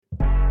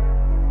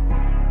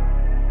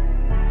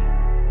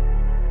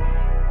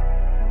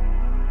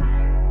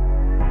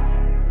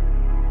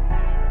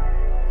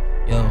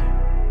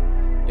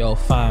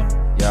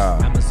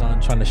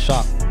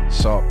shop.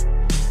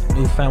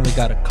 New family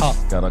got a cop.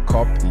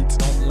 Eat.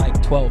 Don't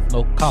like 12,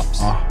 no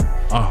cops.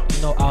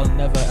 You know I'll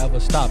never ever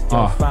stop.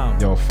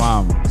 Yo,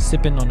 fam.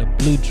 Sipping on a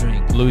blue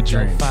drink. Yo,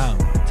 fam.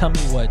 Tell me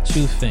what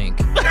you think.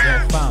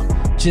 Yo,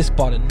 fam. Just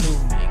bought a new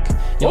mink.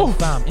 Yo,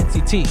 fam.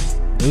 NCT.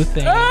 New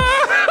thing. That's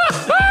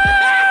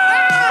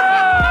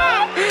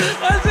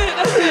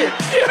it.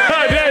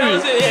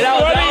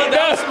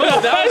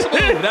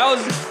 That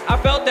was smooth. I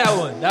felt that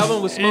one. That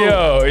one was smooth.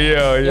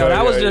 Yo.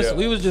 That was just.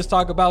 We was just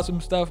talking about some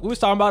stuff. We was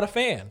talking about a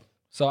fan.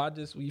 So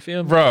you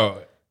feel me,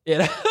 bro?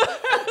 Yeah.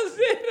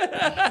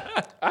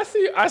 That's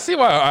it. I see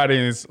why our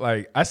audience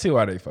I see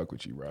why they fuck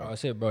with you, bro. Oh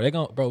shit, bro.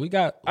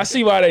 I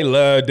see why they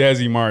love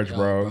Dezzy March,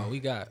 bro. We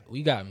got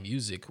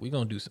music. We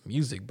gonna do some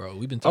music, bro.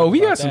 We've been talking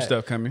we got some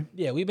stuff coming.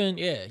 Yeah,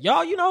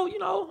 y'all, you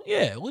know,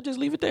 yeah, we'll just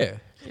leave it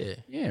there.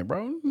 Yeah,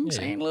 bro. I'm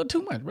saying a little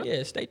too much, bro.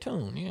 Yeah, stay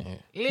tuned. Yeah.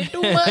 A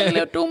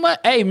little too much.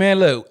 Hey man,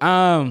 look,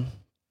 I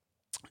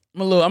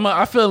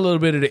feel a little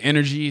bit of the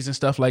energies and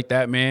stuff like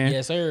that, man.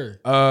 Yes, sir.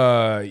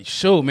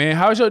 Shoot, man.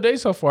 How's your day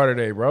so far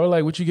today, bro?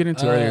 Like, what you get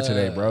into earlier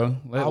today, bro?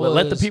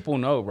 Let the people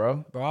know,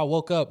 bro. Bro, I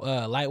woke up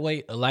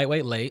lightweight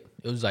late.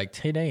 It was like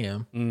 10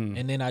 a.m.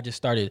 And then I just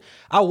started.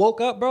 I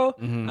woke up, bro.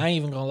 I ain't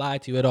even gonna lie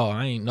to you at all.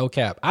 I ain't no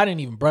cap. I didn't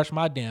even brush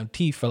my damn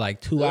teeth for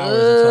like 2 hours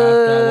until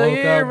after I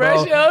woke up, bro.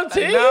 Brush your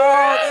teeth?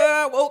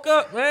 I woke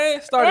up,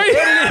 man. Started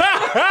editing.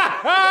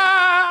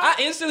 I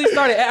instantly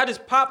started. I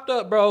just popped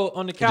up, bro,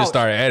 on the couch. You just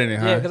started editing,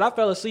 huh? Yeah, because I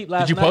fell asleep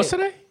last night. Did you post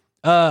today?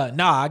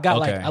 Nah, I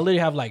got I literally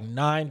have like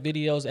 9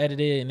 videos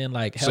edited and then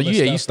like. So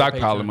you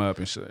stockpile them up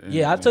and shit.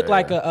 Yeah, I took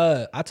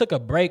I took a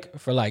break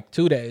for like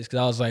 2 days because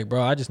I was like,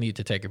 bro, I just need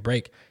to take a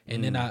break.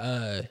 And then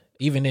I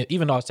even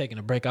though I was taking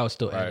a break, I was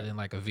still editing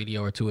like a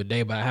video or 2 a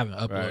day, but I haven't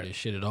uploaded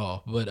shit at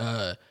all. But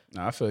no,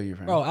 I feel you,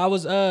 man. Bro,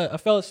 I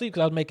fell asleep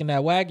because I was making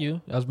that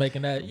Wagyu. I was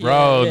making that. The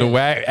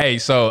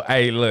Wagyu.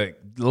 Hey, look.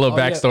 A little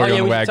backstory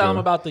on the Wagyu. Tell them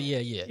about the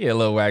a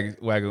little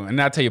Wagyu, and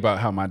I'll tell you about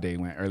how my day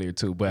went earlier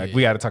too. But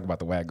we got to talk about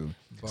the Wagyu.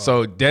 Bro.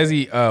 So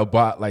Dezzy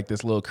bought like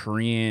this little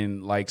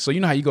Korean, so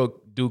you know how you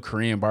go do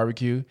Korean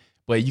barbecue,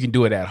 but you can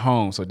do it at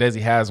home. So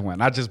Dezzy has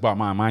one. I just bought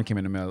mine. Mine came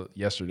in the mail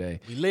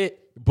yesterday. We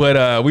lit,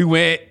 but we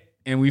went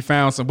and we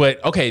found some.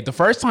 But okay, the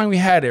first time we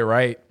had it,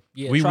 right?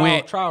 Yeah, we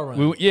went trial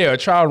run. A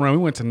trial run. We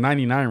went to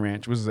 99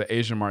 Ranch, which is an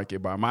Asian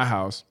market by my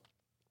house.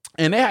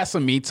 And they had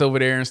some meats over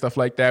there and stuff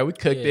like that. We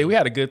cooked it. We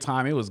had a good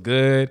time. It was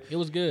good. It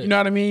was good. You know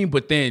what I mean?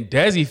 But then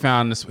Dezzy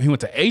found this. He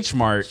went to H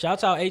Mart.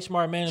 Shouts out H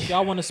Mart, man. If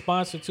y'all want to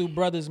sponsor two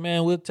brothers,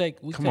 man,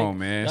 Come on,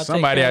 man.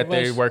 Somebody out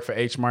there work for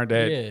H Mart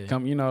that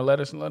come, let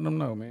them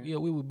know, man. Yeah,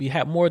 we would be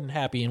more than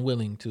happy and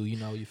willing to,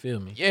 you feel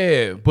me?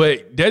 Yeah,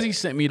 but Dezzy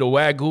sent me the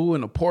Wagyu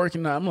and the pork,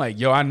 and I'm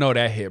like, yo, I know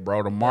that hit,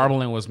 bro. The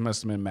marbling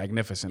must have been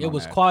magnificent. It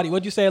was quality.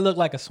 What'd you say? It looked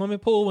like a swimming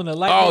pool when the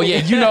light. Oh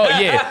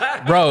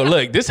yeah, bro.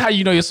 Look, this is how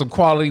you know you're some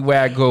quality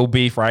Wagyu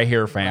beef right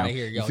here, fam. Right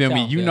here, you feel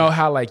me? You know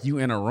how like you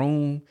in a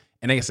room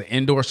and it's an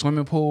indoor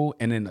swimming pool,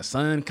 and then the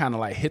sun kind of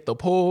like hit the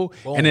pool,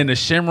 and then the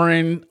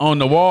shimmering on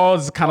the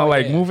walls kind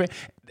of moving.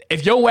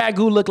 If your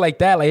Wagyu look like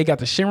that, like it got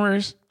the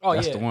shimmers,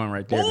 that's the one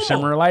right there. The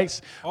shimmer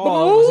lights.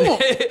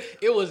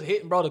 It was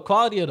hitting, bro. The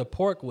quality of the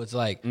pork was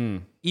like,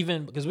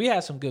 even because we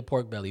had some good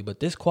pork belly, but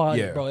this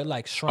quality, bro, it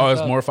like shrunk. Oh,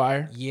 it's up. More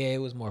fire? Yeah,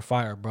 it was more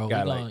fire, bro.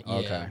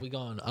 Okay,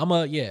 bro.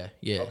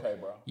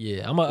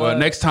 Yeah, well,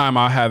 next time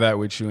I'll have that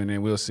with you, and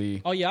then we'll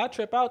see. Oh yeah, I'll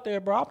trip out there,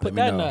 bro. I'll put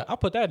that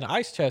in the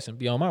ice chest and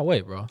be on my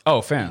way, bro.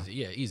 Oh, fam.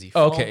 Easy.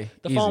 Foam, okay.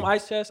 The foam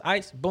ice chest,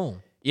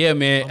 boom. Yeah,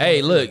 man.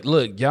 Hey, look,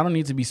 y'all don't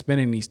need to be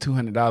spending these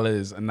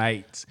 $200 a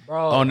night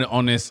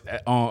on this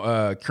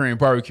Korean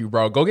barbecue,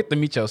 bro. Go get the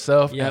meat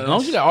yourself. Yeah, as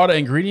long as you got all the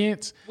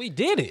ingredients. We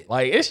did it.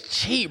 Like, it's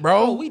cheap,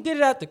 bro. We did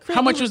it at the crib.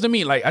 How much was the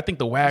meat? Like, I think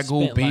the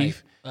Wagyu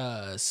beef.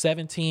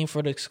 $17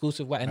 for the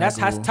exclusive Wagyu. And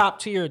that's top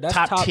tier. That's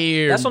top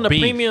tier. That's on the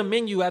beef. premium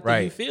menu at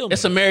the, you feel me?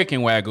 It's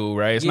American Wagyu,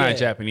 right? It's not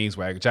Japanese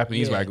Wagyu.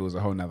 Japanese Wagyu is a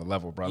whole nother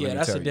level, bro. Yeah,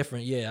 that's a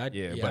different,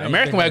 but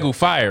American Wagyu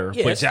fire.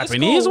 But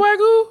Japanese cool.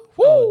 Wagyu?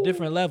 Woo!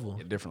 Different level.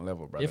 Different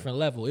level, brother. Different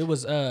level. It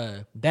was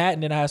that,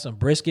 and then I had some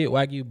brisket,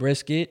 Wagyu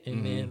brisket,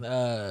 and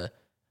then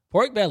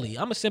pork belly.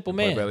 I'm a simple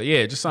man. Pork belly.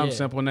 Yeah, just something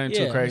simple, nothing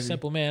too crazy. I'm a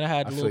simple man. I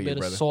had a little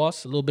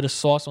bit of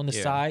sauce on the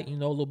side, a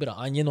little bit of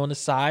onion on the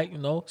side,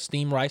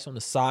 steamed rice on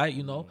the side,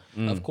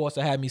 Of course,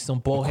 I had me some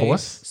bohe,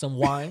 some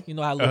wine, I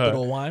had a little bit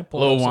of wine. A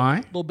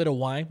little bit of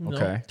wine,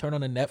 turn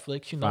on the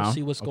Netflix,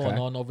 see what's going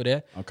on over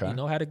there. Okay.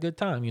 Had a good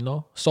time,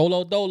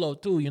 Solo dolo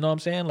too, you know what I'm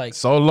saying? Like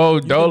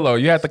Solo dolo.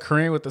 You had the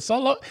Korean with the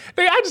solo.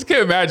 I just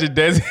can't imagine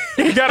Dezzy.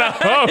 He got a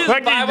whole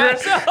fucking grill.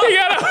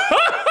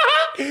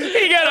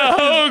 He got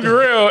a whole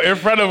grill in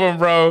front of him,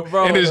 bro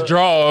in his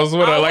drawers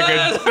with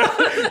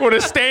with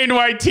a stained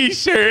white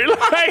t-shirt,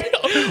 like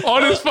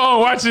on his phone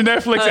watching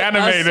Netflix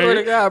animated. I swear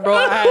to God, bro,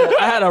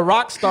 I had a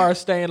rock star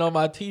stain on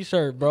my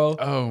t-shirt, bro.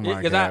 Oh my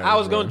God! Because I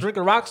was gonna drink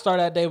a rock star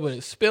that day, but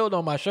it spilled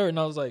on my shirt, and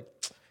I was like,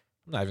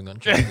 I'm not even gonna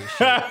drink this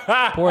shit.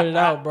 Poured it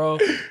out, bro.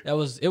 It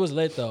was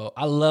lit though.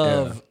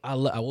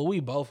 Well,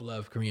 we both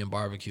love Korean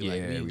barbecue. Yeah,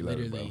 like we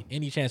literally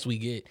any chance we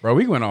get. Bro,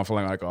 we went on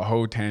for like a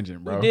whole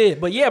tangent, bro. We did,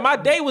 but yeah, my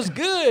day was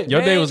good.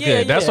 Your day was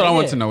good. That's what I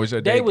want to know. Was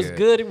your day was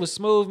good? It was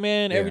smooth,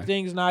 man.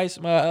 Everything's nice.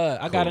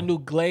 I got a new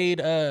Glade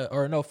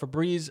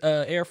Febreze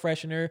air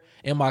freshener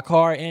in my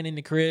car and in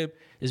the crib.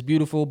 It's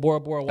beautiful. Bora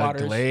Bora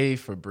waters. A Glade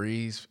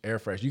Febreze air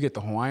fresh. You get the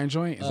Hawaiian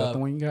joint? Is that the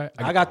one you got?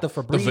 I got the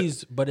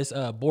Febreze, but it's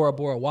Bora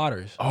Bora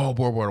waters. Oh,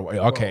 Bora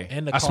Bora. Okay.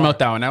 I smelled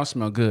that one. That one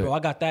smelled good. Bro,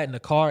 I got that in the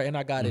car and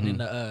I got it in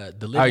the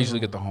living I usually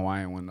room. get the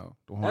Hawaiian one though.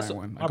 The Hawaiian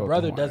one. My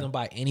brother doesn't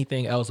buy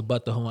anything else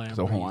but the Hawaiian.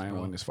 The Hawaiian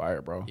one is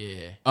fire, bro.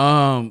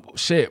 Yeah.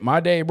 Shit.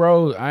 My day,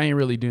 bro. I ain't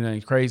really doing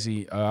anything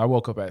crazy. I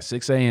woke up at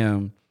 6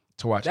 a.m.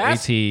 to watch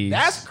ATs.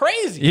 That's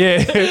crazy.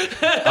 Yeah.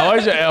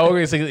 I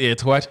always say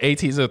to watch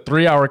ATs. It's a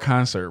 3-hour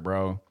concert,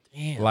 bro.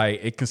 Damn.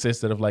 Like it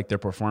consisted of like their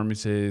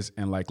performances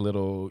and like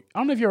little. I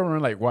don't know if you ever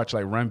like watch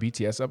like Run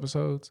BTS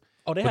episodes.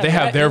 Oh, they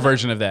have their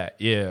version of that.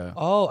 Yeah.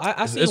 Oh,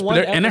 I see one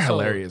episode. And they're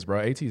hilarious, bro.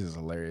 ATs is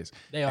hilarious.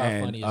 They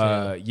are funny as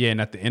hell. Yeah, and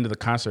at the end of the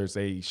concerts,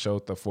 they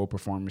showed the full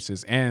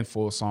performances and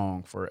full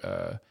song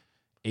for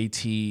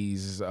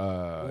AT's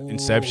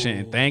Inception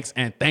and Thanks.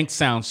 And Thanks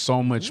sounds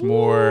so much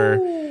more.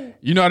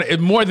 You know,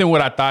 more than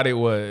what I thought it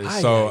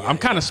was. I'm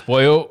kind of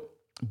spoiled.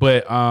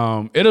 But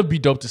it'll be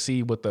dope to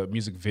see what the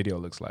music video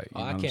looks like.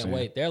 Oh, I can't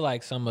wait. They're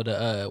like some of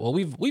the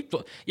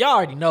y'all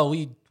already know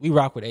we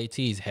rock with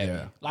ATs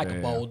heavy, like a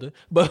boulder,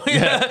 but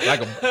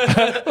like a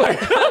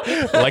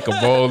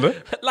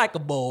boulder, like a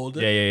boulder.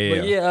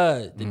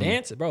 But the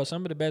dance, bro.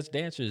 Some of the best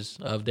dancers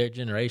of their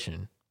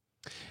generation.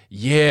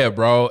 Yeah,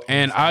 bro.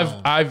 And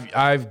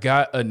I've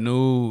got a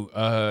new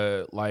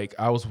like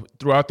I was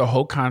throughout the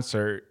whole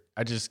concert.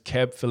 I just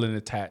kept feeling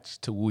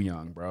attached to Woo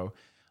Young, bro.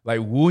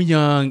 Like Woo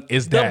Young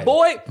is that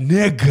boy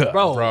nigga,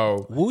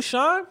 bro. Woo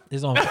Sean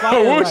is on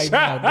fire right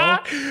now, bro.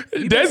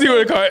 Desi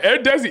would call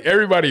it Desi.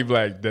 Everybody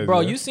black Desi.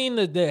 Bro, you seen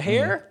the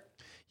hair?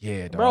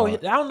 Yeah, dog. Bro. I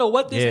don't know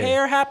what this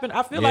hair happened.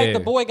 I feel like the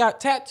boy got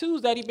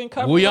tattoos that he been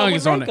covering. Woo Young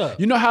is makeup. on it.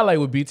 You know how like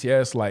with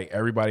BTS, like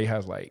everybody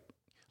has like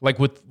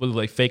with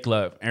like Fake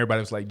Love, everybody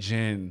was like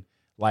Jin.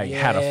 Like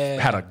had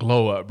a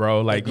glow up,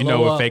 bro. Like you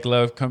know when Fake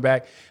Love come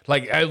back,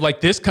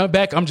 like this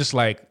comeback, I'm just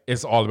like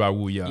it's all about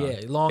Woo Young. Yeah,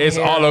 long it's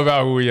hair, all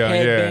about Woo Young.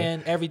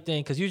 Headband,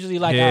 everything. Because usually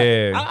like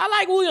I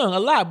like Woo Young a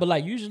lot, but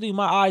like usually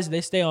my eyes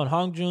they stay on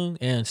Hongjoong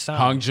and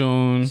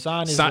San.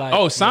 San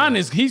is San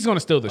is he's gonna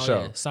steal the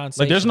show. Yeah,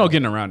 like there's no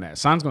getting around that.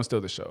 San's gonna steal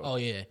the show. Oh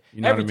yeah,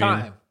 you know every what I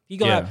mean?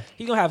 time.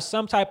 He gonna have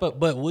some type of,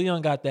 but Woo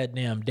Young got that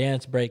damn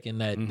dance break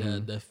and that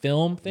the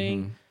film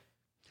thing.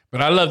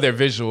 But I love their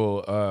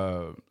visual.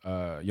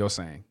 Yo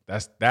saying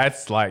that's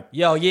like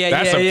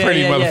that's a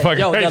pretty motherfucker.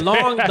 Yo,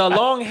 right the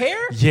long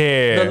hair.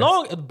 Yeah, the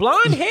long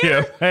blonde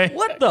hair.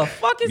 What the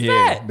fuck is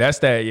that? That's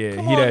that. Yeah,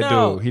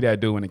 He that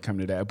dude when it come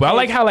to that. But I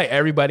like how like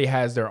everybody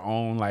has their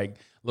own like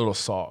little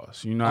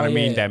sauce. You know what I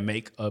mean? That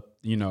make up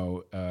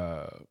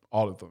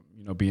all of them.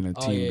 You know, being a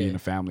team, being a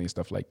family, and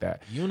stuff like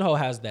that. Yoonho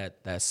has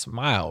that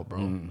smile, bro.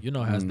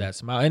 Yoonho has that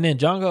smile, and then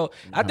Jungkook.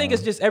 I think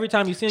it's just every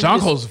time you see him,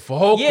 Jungkook's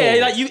vocal. Yeah,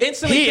 like you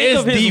instantly he think is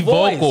of his the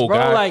voice, vocal bro.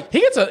 guy. Like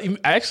he gets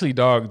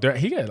dog.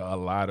 He got a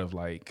lot of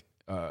like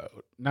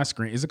not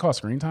screen. Is it called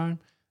screen time?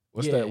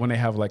 What's that when they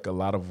have like a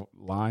lot of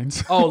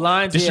lines? Oh,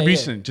 lines.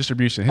 Distribution. His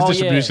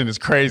distribution is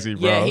crazy,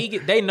 bro. Yeah,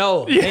 they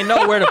know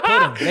where to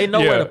put him. They know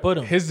where to put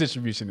him. His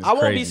distribution is I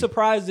crazy. won't be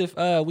surprised if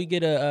we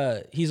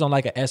get he's on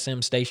like a SM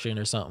station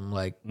or something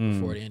like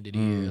before the end of the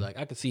year. Like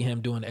I could see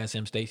him doing the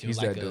SM station. He's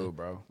like that dude,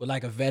 bro. With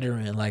like a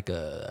veteran, like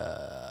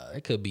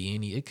it could be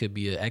it could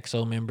be an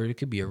EXO member, it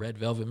could be a Red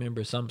Velvet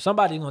member.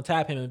 Somebody's gonna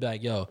tap him and be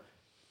like, yo.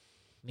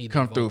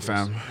 Come through,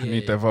 fam.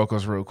 Need that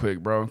vocals real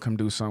quick, bro. Come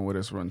do something with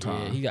us one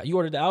time. Yeah, you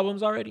ordered the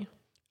albums already?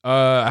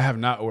 I have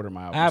not ordered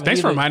my albums. Thanks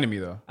for reminding me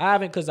though. I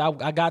haven't because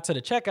I got to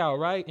the checkout,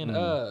 right? And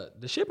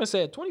the shipping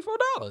said $24.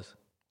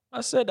 I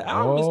said the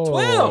album is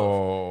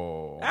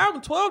 $12. The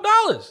album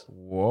 $12.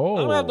 Whoa!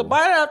 I'm gonna have to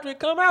buy it after it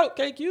come out.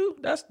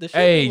 KQ, that's the shit.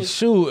 Hey,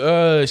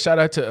 shoot! Shout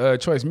out to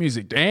Choice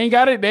Music. They ain't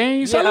got it. They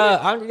ain't selling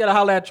it. I'm gotta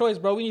holler at Choice,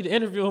 bro. We need to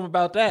interview him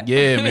about that.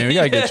 Yeah, man. We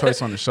gotta get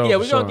Choice on the show. Yeah,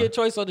 we gonna get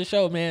Choice on the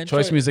show, man.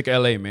 Choice Music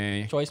LA,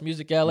 man.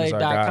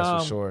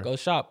 ChoiceMusicLA.com. Sure. Go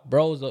shop,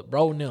 bro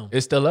and them.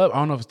 It's still up. I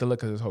don't know if it's still up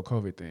because this whole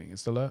COVID thing.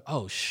 It's still up.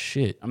 Oh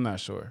shit! I'm not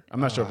sure. I'm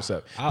not sure if it's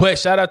up. But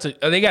shout out to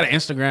they got an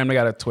Instagram, they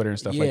got a Twitter and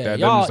stuff like that.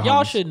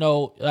 Y'all should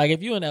know. Like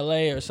if you in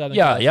LA or Southern.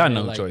 Y'all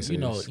know like, Choice. You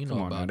know Come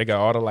on about now. They got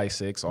all the light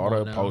six, all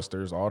the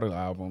posters, all the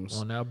albums.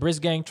 Come on now, BRIS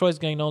gang, Choice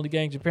gang, the only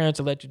gang your parents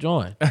will let you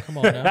join. Come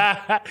on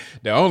now,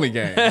 the only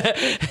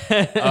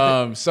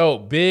gang. So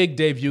big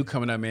debut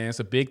coming up, man. It's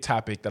a big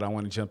topic that I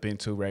want to jump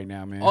into right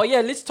now, man. Oh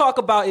yeah, let's talk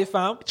about it,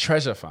 fam.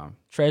 Treasure, fam.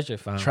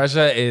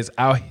 Treasure is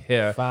out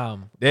here,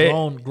 fam.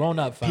 Grown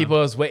up, fam.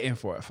 People is waiting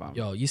for it, fam.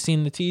 Yo, you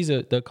seen the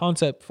teaser, the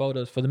concept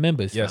photos for the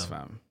members? Yes,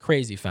 fam.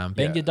 Crazy, fam.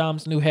 Bang your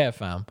Dom's new hair,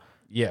 fam.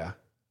 Yeah.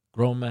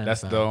 Grown man.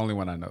 That's fan. the only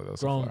one I know though.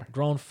 So far.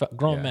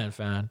 Grown man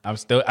fan. I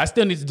still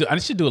need to do. I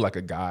should do like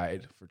a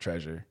guide for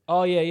Treasure.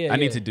 Oh yeah. I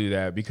need to do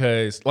that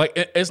because like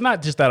it's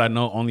not just that I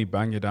know only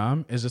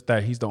Banyadam. It's just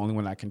that he's the only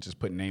one I can just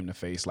put name to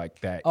face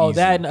like that. Oh, easy.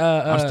 that.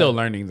 I'm still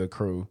learning the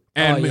crew.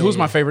 And who's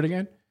my favorite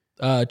again?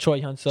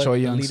 Choi Hyun-suk,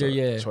 the leader.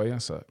 Yeah. Choi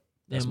Hyun-suk.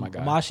 That's my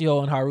guy.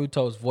 Mashio and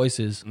Haruto's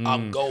voices.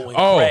 I'm going.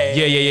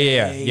 Crazy.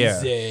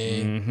 Yeah.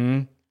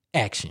 Mm-hmm.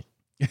 Action.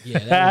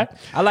 Yeah,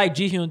 I like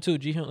Jihyun too.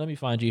 Jihyun, let me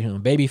find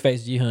Jihyun.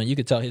 Babyface Jihyun. You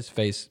can tell his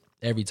face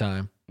every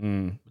time.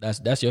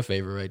 That's your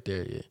favorite right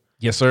there. Yeah.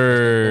 Yes,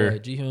 sir.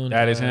 Jihyun.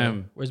 That is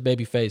him. Where's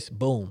Babyface?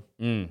 Boom.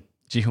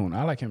 Jihyun.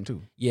 I like him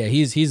too. Yeah,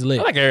 he's lit.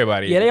 I like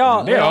everybody. Yeah,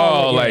 they're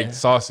all like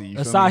saucy.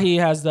 Asahi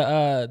has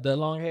the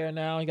long hair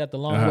now. He got the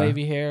long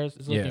wavy hair.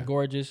 It's looking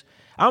gorgeous.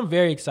 I'm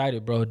very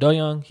excited, bro.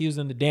 Do-young, he was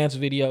in the dance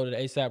video to the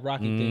ASAP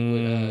Rocky thing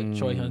with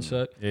Choi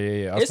Hyun-suk.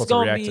 Yeah. I was supposed to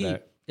react to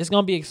that. It's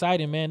gonna be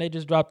exciting, man. They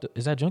just dropped.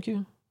 Is that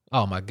Junkyu?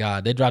 Oh my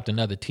God, they dropped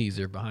another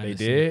teaser behind the scenes.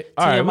 They did?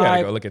 All right, we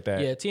gotta go look at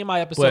that. Yeah,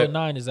 TMI episode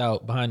 9 is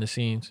out behind the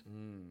scenes.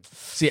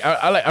 See,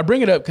 I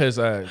bring it up because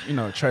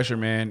Treasure,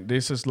 man.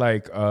 This is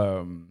like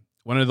one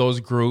of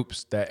those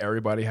groups that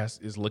everybody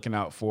is looking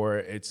out for.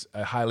 It's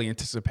highly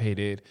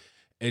anticipated.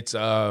 It's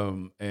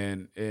and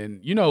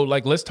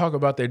like let's talk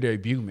about their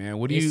debut, man.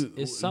 What do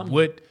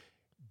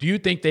you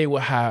think they will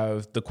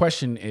have? The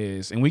question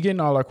is, and we getting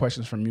all our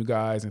questions from you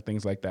guys and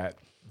things like that.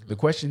 The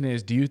question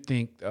is, do you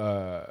think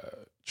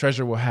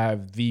Treasure will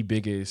have the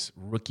biggest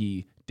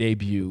rookie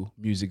debut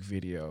music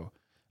video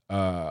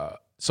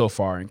so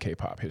far in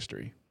K-pop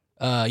history?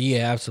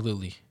 Yeah,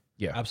 absolutely.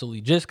 Yeah, absolutely.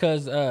 Just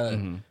because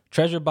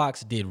Treasure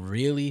Box did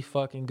really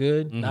fucking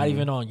good, not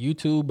even on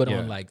YouTube, but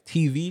on like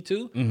TV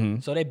too.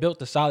 So they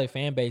built a solid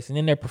fan base, and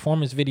then their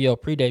performance video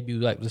pre-debut,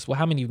 like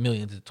how many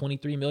millions?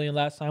 23 million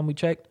last time we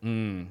checked.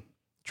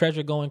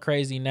 Treasure going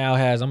crazy now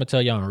has, I'm gonna tell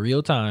you in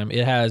real time,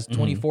 it has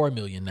 24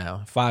 million now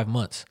in 5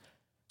 months.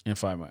 In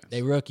 5 months.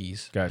 They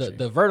rookies. Gotcha.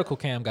 The vertical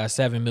cam got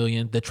 7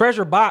 million. The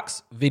Treasure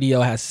Box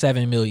video has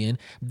 7 million.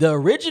 The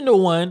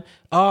original one,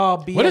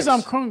 BX. What is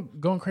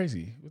going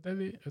crazy? What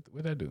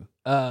that do?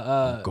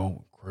 I'm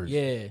going crazy.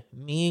 Yeah.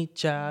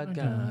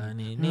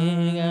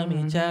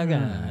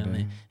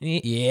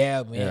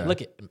 Yeah, man.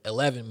 Look at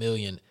 11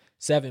 million.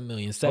 7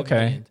 million.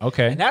 Okay.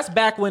 And that's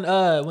back when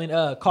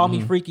Call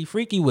Me Freaky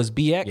Freaky was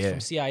BX from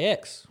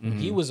CIX.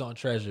 He was on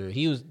Treasure.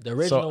 He was the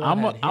original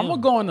one. I'm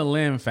gonna go on the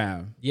limb,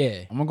 fam.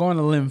 Yeah. I'm gonna go on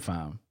the limb,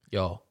 fam.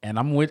 Yo. And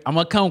I'm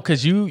gonna come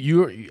because I'm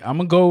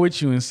gonna go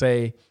with you and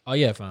say, oh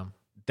yeah, fam,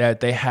 that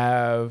they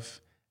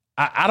have.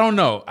 I don't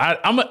know.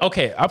 I'll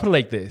put it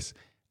like this.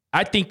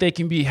 I think they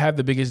can have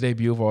the biggest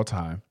debut of all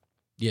time.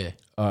 Yeah.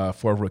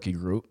 For a rookie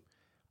group,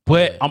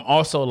 but I'm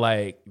also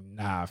like,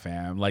 nah,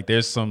 fam. Like,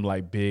 there's some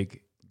like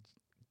big.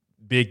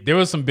 There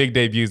was some big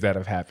debuts that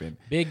have happened.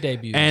 Big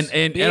debuts.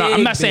 And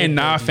I'm not saying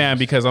nah, fam,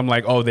 because I'm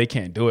like, oh, they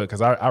can't do it,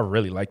 because I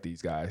really like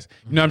these guys.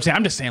 You know what I'm saying?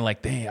 I'm just saying,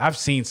 like, dang, I've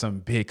seen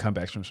some big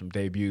comebacks from some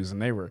debuts,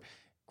 and they were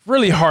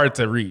really hard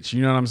to reach.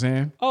 You know what I'm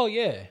saying? Oh,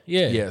 yeah.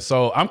 Yeah.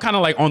 So I'm kind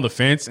of like on the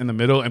fence in the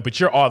middle, but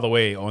you're all the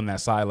way on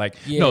that side. Like,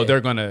 no, they're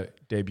going to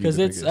debut. Because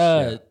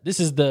this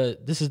is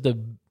the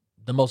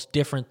most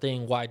different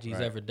thing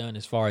YG's ever done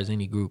as far as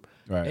any group.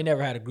 Right. They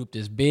never had a group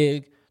this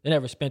big. They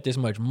never spent this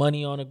much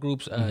money on a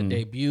group's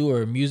debut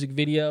or music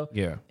video.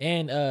 Yeah.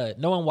 And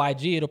knowing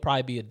YG, it'll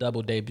probably be a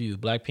double debut.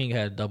 Blackpink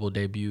had a double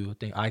debut. I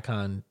think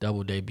Icon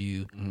double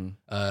debut.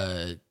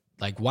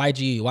 Like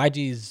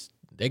YG's,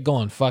 they're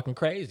going fucking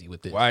crazy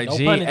with this.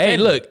 YG. No, hey,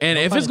 look, and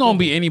if it's going to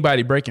be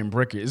anybody breaking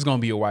brick, it's going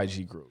to be a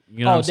YG group.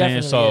 You know what I'm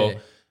saying? So,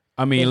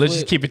 I mean, let's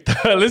just keep it.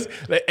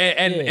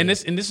 And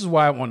this is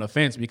why I'm on the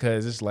fence,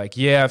 because it's like,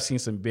 yeah, I've seen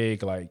some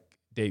big like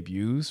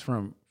debuts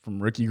from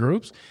rookie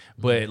groups,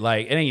 but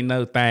like it ain't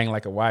no thing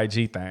like a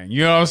YG thing.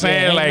 You know what I'm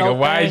saying? Like no a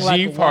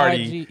YG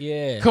party.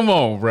 YG, come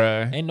on,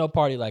 bruh. Ain't no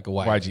party like a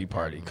YG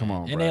party. Come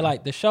on, and bruh. they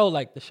like the show.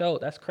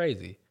 That's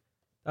crazy.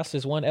 That's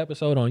just one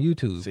episode on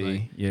YouTube.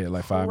 See,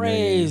 like 5 million.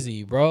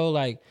 Crazy, bro.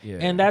 Like,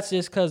 and that's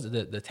just because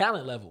the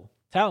talent level.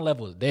 Talent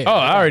level is there. Oh,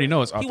 I already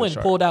know it's off the chart. He went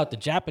and pulled out the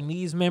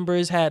Japanese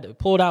members,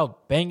 pulled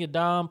out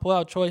Bangladam, pulled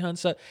out Choi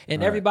Hyun-suk,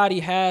 and everybody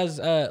has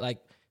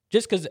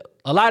just because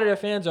a lot of their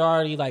fans are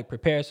already like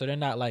prepared, so they're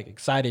not like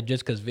excited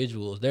just because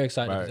visuals. They're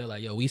excited because they're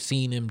like, yo, we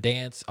seen them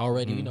dance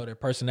already. We know their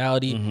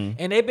personality,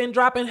 and they've been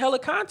dropping hella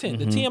content.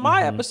 The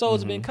TMI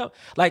episodes have been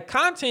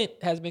content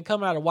has been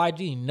coming out of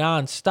YG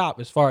nonstop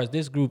as far as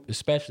this group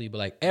especially, but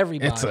like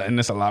everybody. And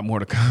it's a lot more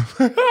to come.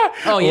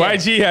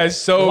 YG has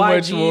so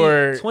much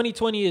more.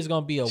 2020 is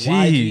gonna be a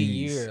YG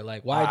year.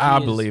 Like YG, I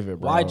believe it,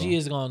 bro. YG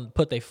is gonna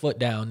put their foot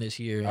down this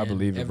year. I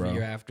believe it, every bro.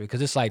 year after,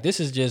 because it's like this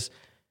is just.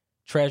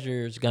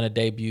 Treasure's gonna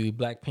debut.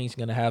 Blackpink's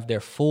gonna have their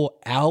full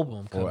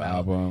album come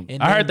out.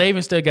 And I heard they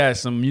even still got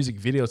some music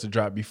videos to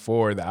drop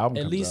before the album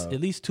comes out.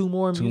 At least two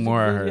more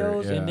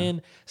videos, and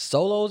then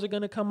solos are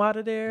gonna come out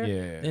of there.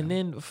 Yeah, and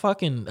then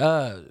fucking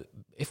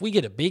if we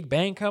get a Big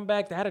Bang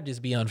comeback, that'd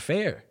just be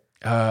unfair.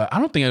 I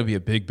don't think it'll be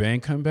a Big Bang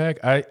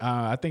comeback.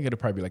 I think it'll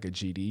probably be like a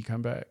GD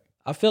comeback.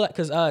 I feel like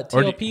because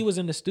TLP was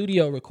in the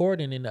studio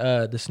recording and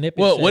the snippet.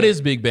 Well, what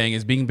is Big Bang?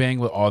 Is Big Bang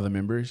with all the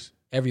members?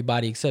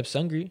 Everybody except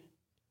Sungri.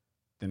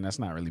 Then that's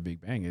not really Big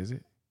Bang, is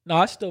it?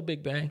 No, it's still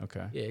Big Bang.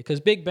 Okay. Yeah, because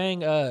Big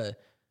Bang,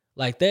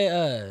 like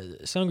that,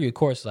 Sungri, of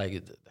course,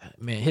 like,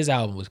 man, his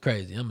album was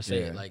crazy. I'm gonna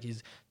say it. Like,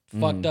 he's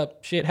fucked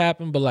up shit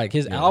happened, but like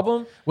his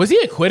album. Was he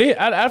acquitted?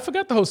 I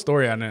forgot the whole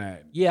story on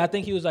that. Yeah, I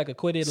think he was like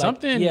acquitted.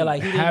 Something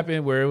like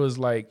happened where it was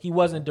like he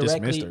wasn't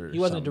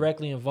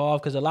directly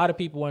involved because a lot of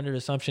people were under the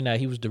assumption that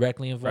he was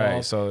directly involved.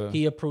 Right, so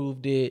he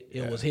approved it.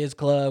 It was his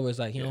club. It was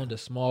like he owned a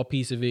small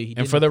piece of it.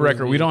 And for the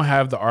record, we don't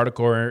have the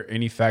article or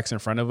any facts in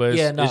front of us.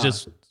 Yeah, it's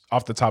just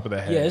off the top of the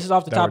head. Yeah, this is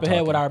off the top of the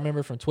head what I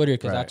remember from Twitter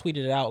because I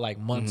tweeted it out like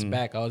months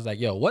back. I was like,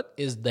 yo, what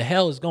is the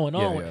hell is going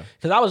on?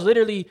 Because I was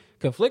literally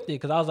conflicted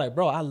because I was like,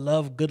 bro, I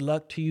love Good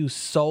Luck to You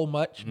so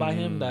much by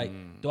him. Like,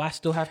 do I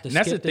still have to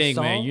skip this song? That's the thing,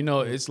 man. You know,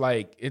 it's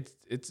like,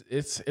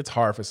 it's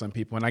hard for some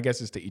people. And I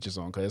guess it's to each his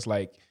own because it's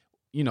like,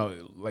 you know,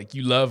 like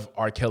you love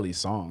R. Kelly's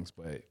songs,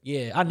 but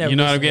I never. You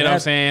know what I'm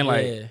saying?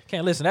 Like,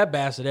 can't listen to that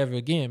bastard ever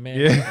again, man.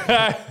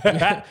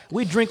 Yeah.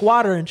 We drink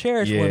water and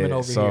cherish women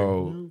over here.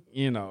 So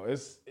you know,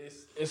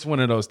 it's one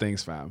of those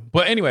things, fam.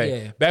 But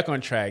anyway, back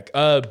on track.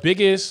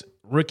 Biggest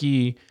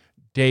rookie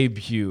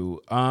debut.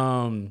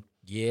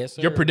 Yes,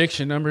 sir. Your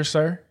prediction number,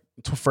 sir?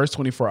 First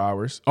 24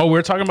 hours. Oh,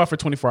 we're talking about for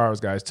 24 hours,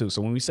 guys, too.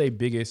 So when we say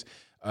biggest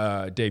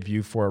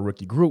debut for a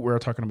rookie group, we're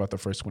talking about the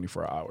first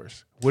 24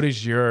 hours. What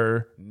is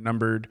your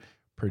numbered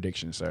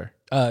prediction, sir?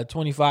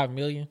 25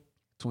 million.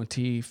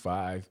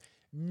 25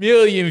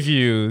 million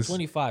views.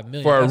 25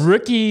 million for a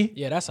rookie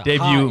that's a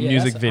debut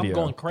music video. I'm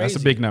going crazy.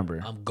 That's a big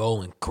number. I'm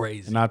going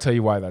crazy. And I'll tell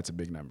you why that's a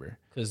big number.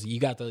 Because you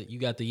got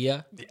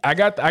the I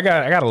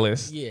got a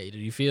list. Yeah, do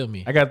you feel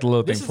me? I got the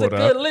little thing pulled up. This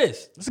is a good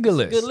list. It's a good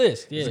list. Good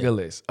list. Yeah. It's a good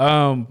list.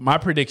 My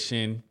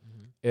prediction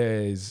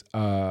is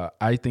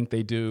I think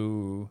they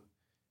do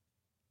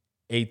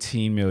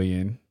 18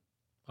 million.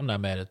 I'm not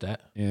mad at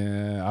that.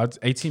 Yeah,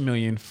 18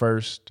 million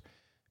first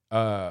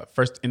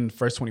in the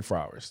first 24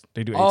 hours.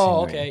 They do 18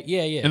 million. Okay.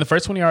 Yeah. In the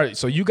first 20 hours.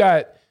 So you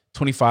got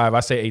 25, I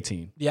say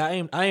 18. Yeah,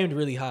 I aimed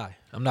really high.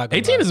 I'm not gonna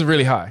 18 lie. is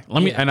really high.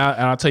 And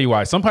I'll tell you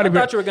why. I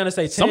thought you were gonna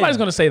say 10. Somebody's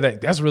gonna say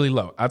that's really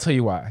low. I'll tell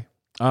you why.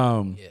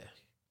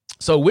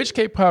 So which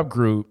K-pop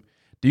group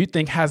do you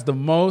think has the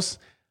most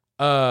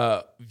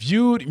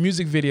viewed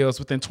music videos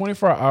within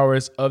 24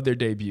 hours of their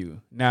debut?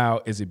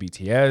 Now, is it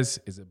BTS?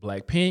 Is it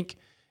Blackpink?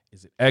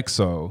 Is it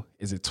EXO?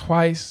 Is it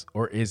Twice?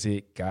 Or is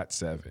it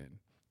GOT7?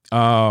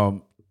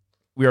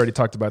 We already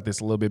talked about this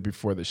a little bit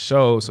before the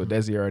show, so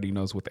Desi already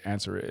knows what the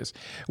answer is.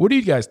 What do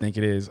you guys think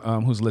it is?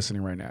 Who's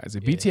listening right now? Is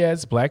it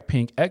BTS,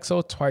 Blackpink,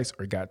 EXO, Twice,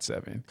 or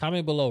GOT7?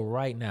 Comment below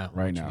right now.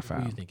 Right now, fam.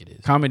 Who do you think it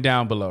is? Comment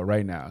down below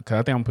right now, because I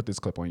think I'm going to put this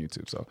clip on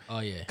YouTube. So,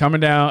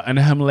 comment down on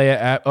the Himalaya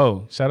app.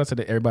 Oh, shout out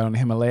to everybody on the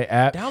Himalaya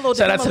app. Download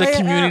shout out to the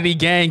community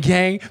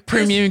gang,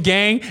 premium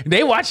gang.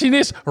 They watching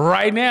this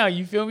right now.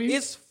 You feel me?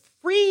 It's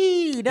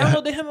free.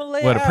 Download the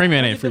Himalaya app. Well, the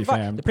premium ain't free,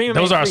 fam.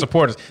 Those are our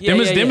supporters. Yeah,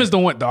 them is the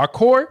one, our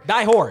core.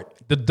 Die Hard.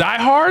 The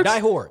diehards,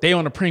 they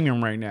on the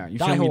premium right now. You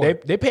feel me?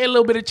 They pay a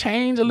little bit of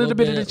change, a little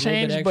bit of the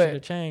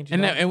change,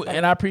 and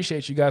I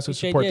appreciate you guys who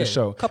support the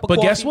show.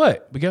 But guess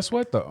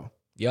what? Though?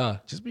 Yeah.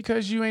 Just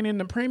because you ain't in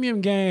the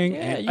premium gang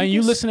and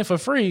you listening for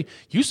free,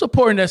 you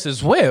supporting us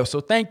as well. So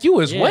thank you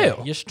as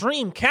well. Your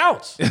stream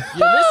counts. Your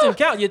listen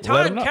counts. Your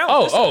time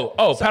counts.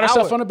 Pat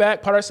ourselves on the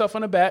back. Pat ourselves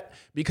on the back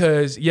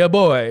because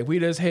boy, we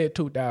just hit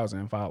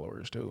 2,000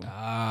 followers too.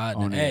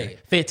 Hey,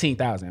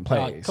 15,000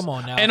 plays. Come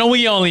on now. And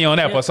we only on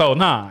episode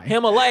 9.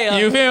 Himalaya.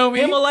 You feel me?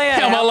 Himalaya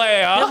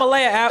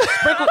app.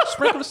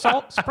 Sprinkle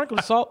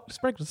the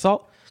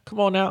salt. Come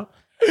on now.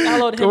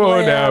 Come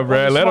on now,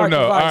 bro. Let them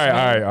know. All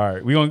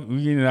right.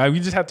 We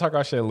just have to talk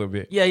our shit a little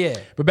bit. Yeah.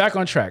 But back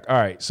on track. All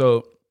right.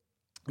 So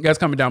you guys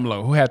comment down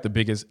below who had the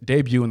biggest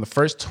debut in the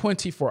first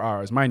 24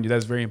 hours. Mind you,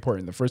 that's very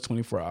important. The first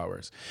 24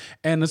 hours.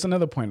 And there's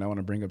another point I want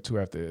to bring up too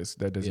after this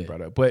that doesn't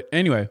brought up. But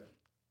anyway,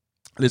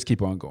 let's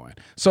keep on going.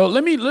 So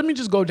let me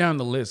just go down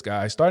the list,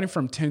 guys. Starting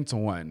from 10 to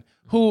 1.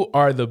 Who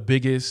are the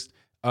biggest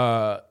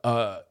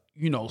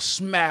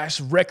smash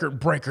record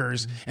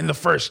breakers in the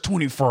first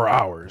 24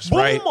 hours, Boom.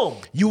 Right?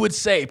 You would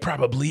say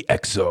probably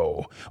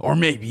EXO or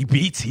maybe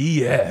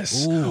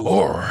BTS. Ooh.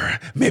 Or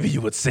maybe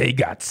you would say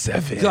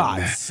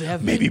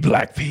GOT7. Maybe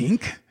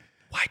Blackpink.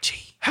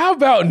 YG. How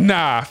about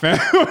nah, fam?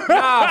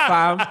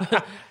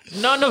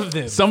 None of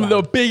them. Some of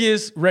the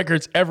biggest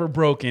records ever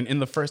broken in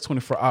the first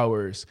 24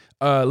 hours.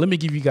 Let me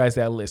give you guys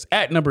that list.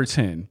 At number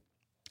 10.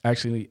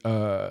 Actually,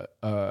 Let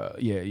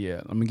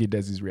me get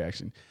Desi's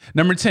reaction.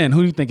 Number 10,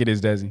 who do you think it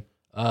is, Desi?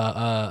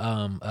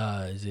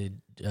 Is it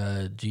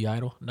G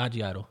Idol? Not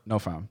G Idol. No,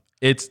 fam.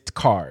 It's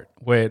Card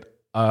with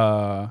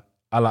Ala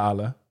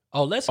Ala.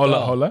 Oh, let's go.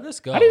 Hola. Let's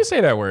go. How do you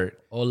say that word?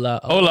 Ala.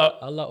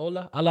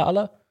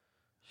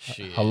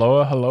 Shit.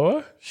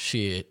 Hello.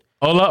 Shit.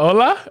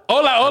 Hola.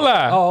 Oh,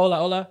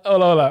 hola.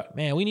 Hola.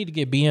 Man, we need to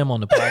get BM on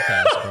the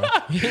podcast,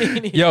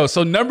 bro. Yo,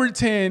 so number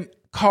 10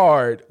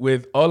 card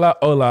with Ola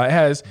Ola. It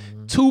has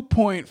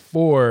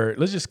 2.4,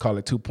 let's just call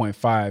it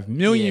 2.5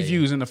 million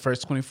views in the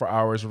first 24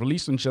 hours,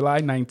 released on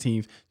July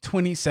 19th,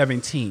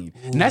 2017.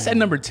 Ooh. And that's at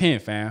number 10,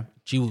 fam.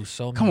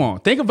 Come on,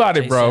 think about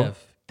it, bro.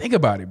 Think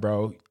about it,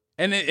 bro.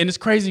 And it's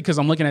crazy because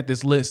I'm looking at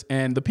this list,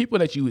 and the people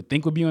that you would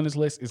think would be on this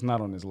list is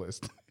not on this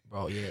list.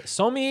 Bro, yeah.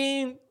 So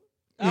mean.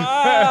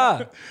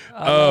 At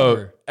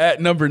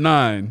number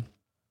 9,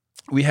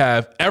 we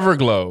have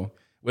Everglow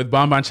with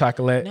Bonbon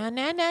Chocolate.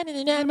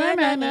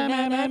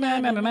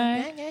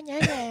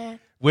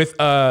 With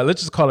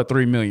let's just call it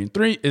 3 million.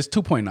 3 is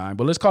 2.9,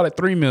 but let's call it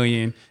 3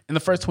 million in the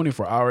first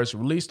 24 hours,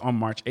 released on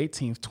March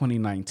 18th,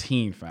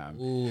 2019, fam.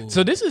 Ooh.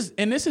 So this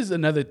is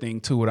another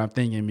thing too, what I'm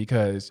thinking,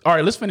 because all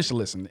right, let's finish the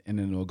list and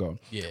then we'll go.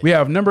 Yeah. We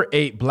have number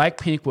 8,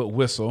 Blackpink with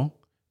Whistle,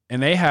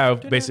 and they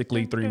have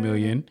basically 3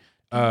 million.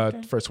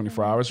 First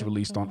 24 hours,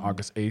 released on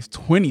August 8th,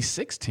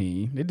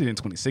 2016. They did it in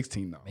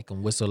 2016 though. Make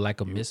them whistle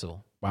like a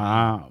missile.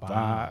 Wow.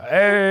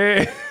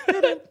 Hey.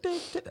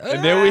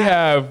 And then we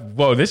have,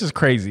 whoa, this is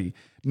crazy.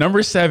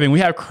 Number 7, we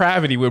have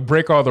Gravity with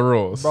Break All the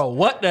Rules. Bro,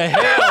 what the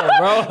hell,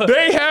 bro?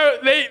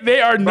 they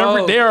are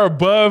numbered. They are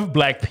above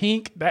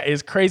Blackpink. That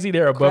is crazy.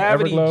 They're above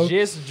Gravity Everglow.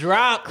 Just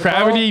dropped.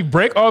 Gravity,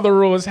 Break All the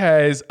Rules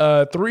has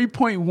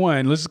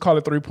 3.1. Let's just call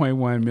it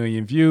 3.1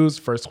 million views.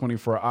 First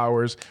 24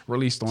 hours,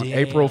 released on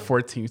April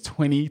 14th,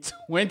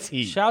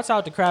 2020. Shouts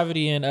out to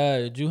Gravity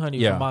and Ju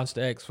Honey from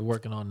Monster X for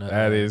working on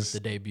the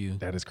debut.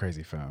 That is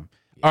crazy, fam.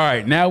 Yeah. All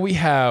right, now we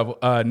have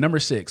number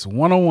 6,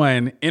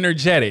 101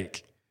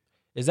 Energetic.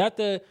 Is that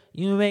the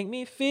You Make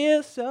Me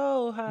Feel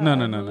So High? No.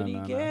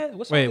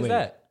 What song is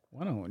that?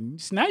 101.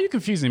 Now you're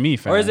confusing me,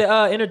 fam. Or is it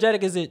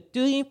Energetic? Is it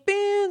Do You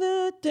Feel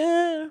the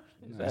Damn?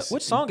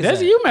 Which song is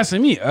that? You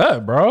messing me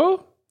up,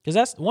 bro. Because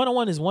that's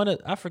 101 is one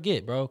of, I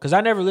forget, bro. Because I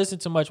never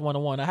listened to much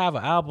 101. I have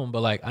an album, but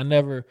like I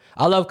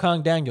love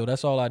Kang Daniel.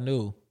 That's all I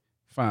knew.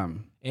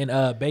 Fam. And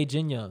Bae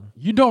Jin Young.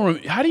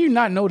 How do you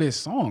not know this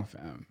song,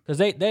 fam?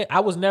 Because I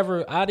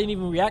didn't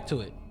even react to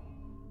it.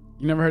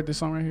 You never heard this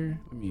song right here?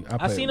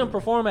 I seen him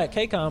perform at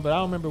KCON, but I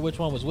don't remember which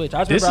one was which.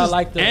 I just remember I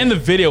liked and the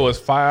video was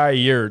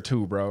fire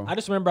too, bro. I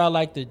just remember I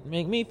liked it.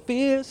 Make me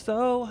feel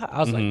so high.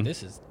 I was like,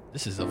 this is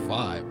a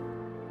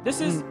vibe.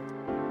 This is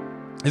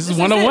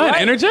 101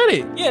 right?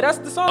 Energetic. Yeah, that's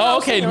the song. Oh,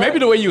 okay. Singing, maybe right?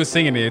 The way you were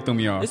singing it threw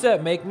me off. It's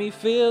that make me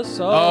feel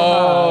so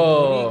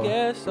high.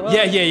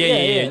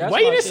 Yeah. Why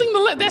you didn't sing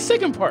that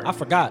second part? I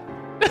forgot.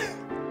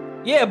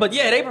 Yeah, but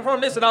they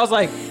performed this, and I was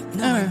like,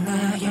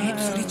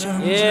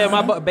 yeah,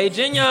 my Bae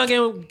Jin Young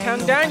and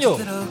Kang Daniel.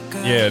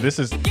 Yeah, this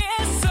is.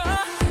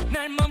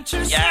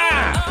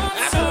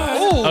 Yeah.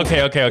 Ooh.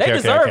 Okay. They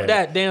deserve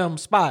that damn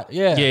spot.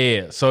 Yeah.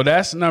 Yeah. So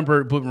that's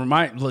number. But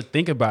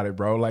think about it,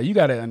 bro. Like you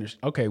gotta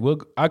understand. Okay,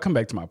 I'll come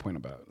back to my point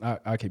about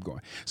it. I'll keep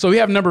going. So we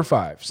have number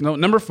 5. So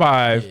number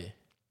 5. Yeah.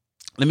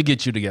 Let me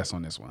get you to guess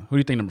on this one. Who do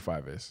you think number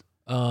 5 is?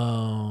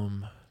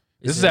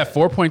 This is at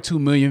 4.2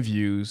 million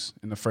views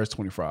in the first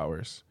 24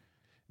 hours.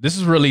 This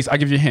is released. I'll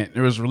give you a hint.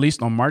 It was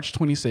released on March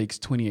 26,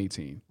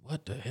 2018.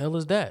 What the hell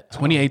is that?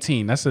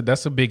 2018. That's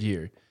a big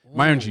year. Ooh.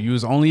 Mind you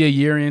was only a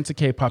year into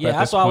K-pop at this point. Yeah,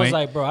 that's why I was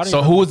like, bro.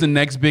 So who was the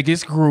next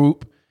biggest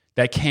group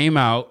that came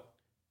out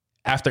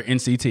after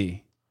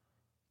NCT?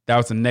 That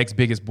was the next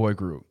biggest boy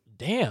group.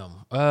 Damn.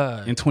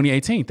 In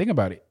 2018. Think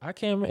about it. I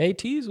can't remember.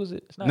 ATEEZ was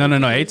it? No.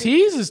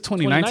 ATEEZ is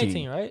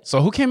 2019, right?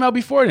 So who came out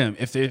before them?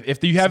 If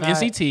you have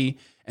NCT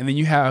and then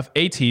you have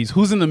ATEEZ,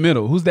 who's in the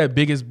middle? Who's that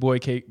biggest boy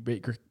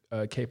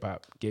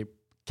K-pop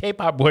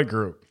boy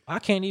group? I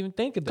can't even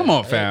think of that. Come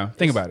on, fam.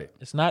 Think about it.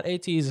 It's not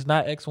ATEEZ. It's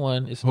not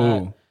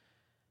X1.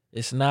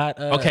 It's not.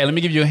 Okay, let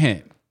me give you a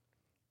hint.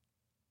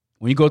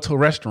 When you go to a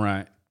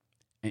restaurant,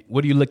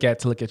 what do you look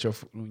at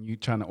when you're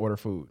trying to order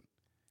food?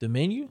 The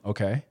menu?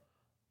 Okay.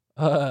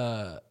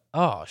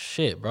 Oh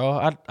shit,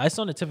 bro. It's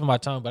on the tip of my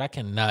tongue, but I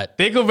cannot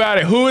think about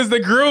it. Who is the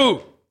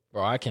group?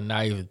 Bro, I can't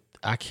even.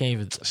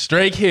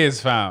 Stray Kids,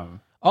 fam.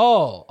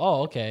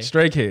 Oh, okay.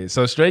 Stray Kids.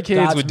 So Stray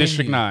Kids God's with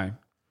District 9.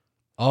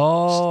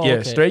 Oh, yeah.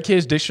 Okay. Stray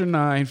Kids District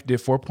 9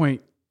 did 4.2 million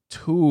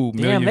views.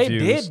 Damn, they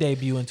did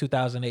debut in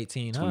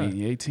 2018, huh?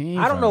 2018.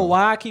 I don't know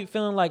why I keep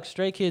feeling like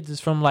Stray Kids is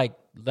from like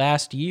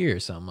last year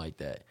or something like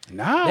that.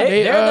 Nah,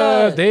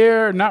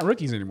 they're not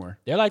rookies anymore.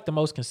 They're like the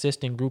most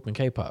consistent group in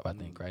K-pop, I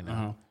think, right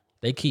now.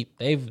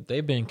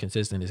 They've been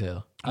consistent as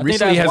hell.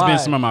 Recently has been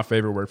some of my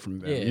favorite work from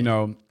them. Yeah. You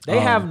know, they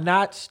have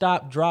not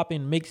stopped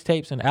dropping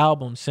mixtapes and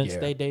albums since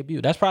they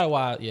debuted. That's probably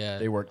why. Yeah,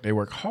 they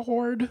work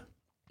hard.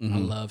 Mm-hmm. I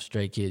love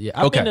Stray Kids. Yeah,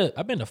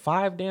 I've been to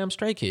 5 damn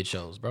Stray Kids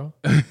shows, bro.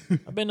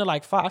 I've been to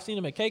like 5. I've seen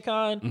them at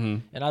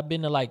KCON, and I've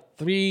been to like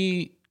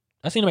 3.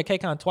 I've seen them at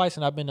KCON twice,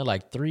 and I've been to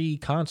like 3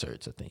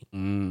 concerts, I think.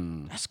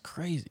 That's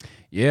crazy.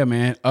 Yeah,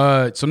 man.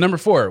 So number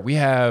 4, we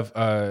have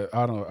I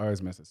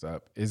always mess this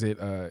up. Is it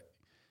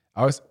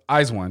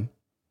IZ*ONE?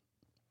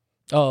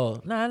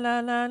 Oh,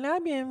 La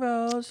Bien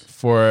Rose.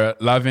 For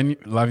La Bien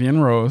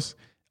Rose,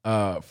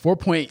 let's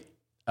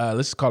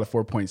just call it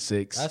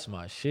 4.6. That's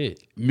my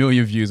shit.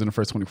 Million views in the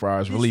first 24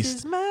 hours.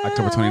 Released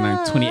October 29,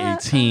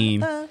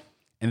 2018.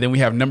 And then we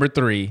have number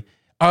 3.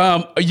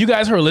 You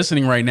guys who are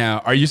listening right now,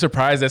 are you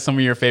surprised that some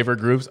of your favorite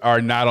groups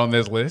are not on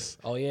this list?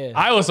 Oh yeah.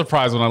 I was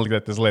surprised when I looked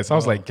at this list. I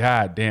was like,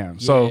 God damn. Yeah.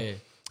 So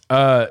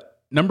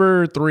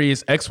number 3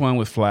 is X1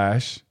 with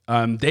Flash.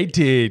 They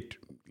did,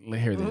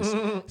 hear this,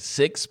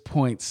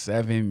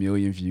 6.7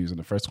 million views in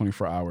the first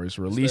 24 hours,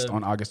 released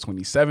on August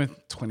 27th,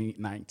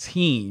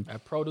 2019.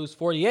 That Produce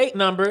 48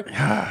 number.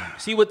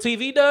 See what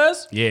TV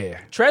does? Yeah.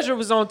 Treasure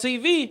was on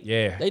TV.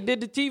 Yeah. They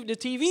did the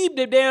TV,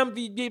 the damn,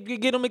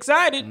 get them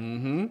excited.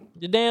 Mm-hmm.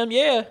 The damn,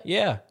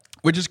 yeah.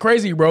 Which is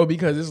crazy, bro,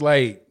 because it's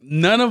like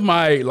I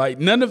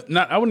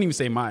wouldn't even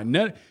say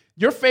mine.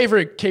 Your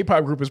favorite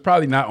K-pop group is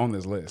probably not on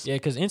this list. Yeah,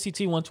 because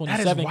NCT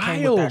 127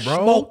 came with that bro.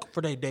 smoke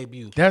for their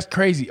debut. That's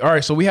crazy. All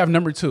right, so we have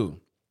number 2.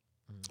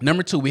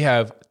 Number 2, we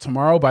have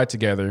Tomorrow by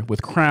Together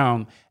with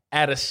Crown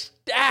at a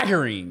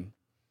staggering.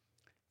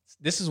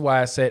 This is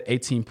why I said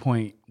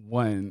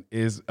 18.1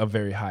 is a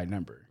very high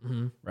number,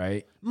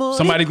 right?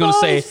 Somebody's going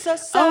to say,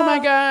 oh my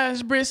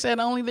gosh, BRIS said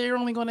they're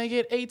only going to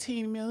get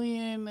 18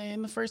 million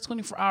in the first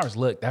 24 hours.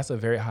 Look, that's a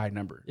very high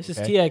number. This is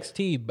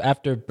TXT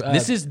after.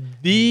 This is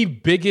the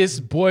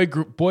biggest boy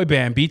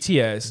band,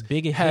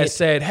 BTS, has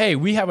said, hey,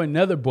 we have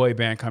another boy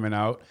band coming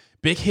out.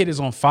 Big Hit is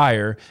on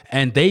fire,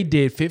 and they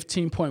did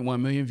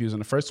 15.1 million views in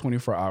the first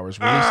 24 hours,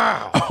 released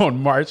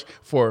on March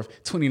 4th,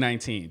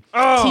 2019.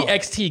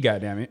 TXT,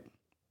 goddammit.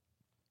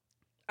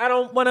 I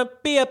don't want to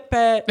be a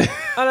pet.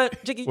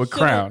 With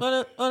Crown.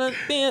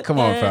 Come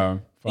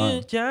on,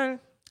 fam.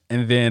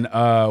 And then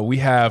we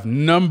have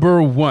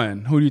number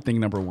 1. Who do you think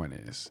number 1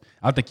 is?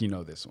 I think you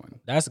know this one.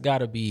 That's got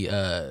to be,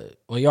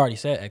 well, you already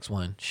said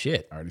X1.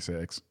 Shit. I already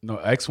said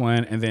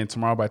X1, and then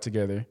Tomorrow by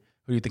Together.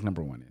 Who do you think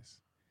number 1 is?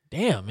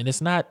 Damn, and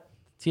it's not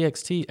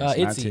TXT.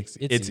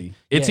 Itzy.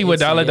 Itzy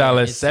with Dollar,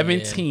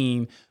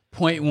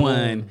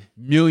 17.1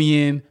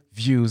 million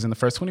views in the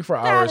first 24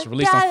 hours,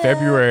 released on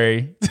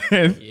February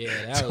 10th,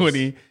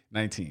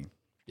 2019.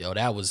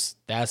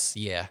 That's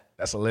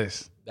a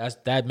list.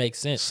 That makes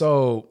sense.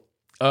 So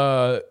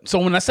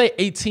when I say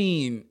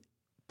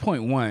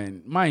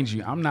 18.1, mind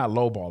you, I'm not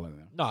lowballing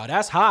them. No,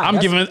 that's high. I'm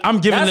giving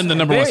them the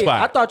number 1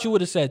 spot. I thought you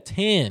would have said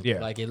 10. Yeah.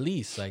 Like at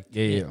least. Like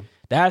yeah.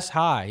 That's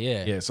high.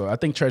 Yeah. Yeah. So I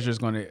think Treasure's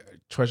gonna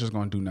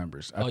do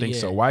numbers. I think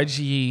so.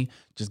 YG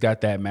just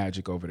got that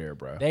magic over there,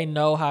 bro. They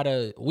know how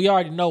to. We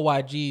already know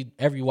YG.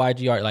 Every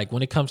YG art. Like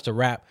when it comes to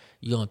rap,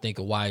 you gonna think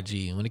of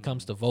YG, and when it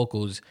comes to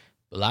vocals,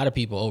 a lot of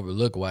people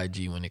overlook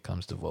YG when it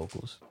comes to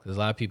vocals because a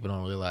lot of people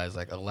don't realize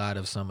like a lot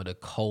of some of the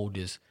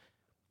coldest,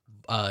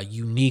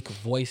 unique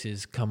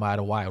voices come out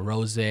of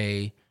Rose.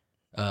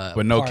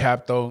 But no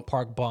cap though.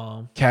 Park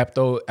Bomb. Cap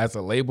though, as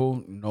a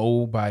label,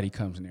 nobody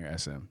comes near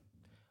SM.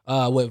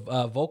 With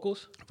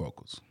vocals.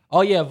 Vocals. Oh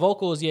yeah,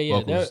 vocals. Yeah.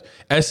 Vocals.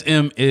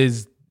 SM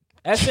is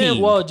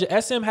king. Well,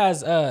 SM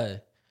has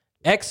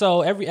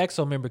EXO. Every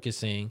EXO member can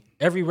sing.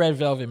 Every Red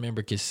Velvet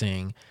member can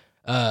sing.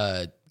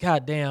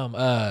 Goddamn.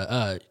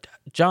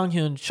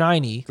 Jonghyun,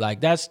 Shiny.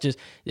 Like that's just.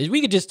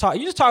 We could just talk.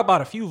 You just talk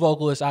about a few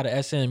vocalists out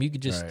of SM. You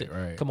could just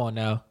come on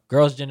now.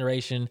 Girls'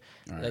 Generation.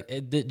 Right.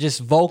 Like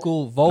just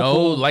vocal.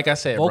 No, like I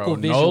said, bro.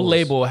 Visuals. No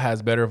label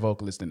has better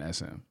vocalists than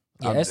SM.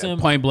 Yeah, SM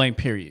point blank.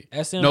 Period.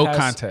 No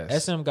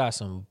contest. SM got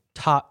some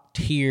top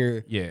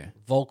tier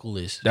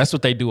vocalists. That's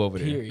what they do over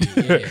there.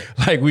 Yeah.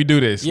 Like we do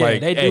this. Yeah, like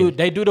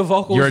they do the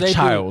vocals. You're a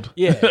child.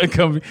 Yeah.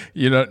 Come,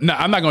 no,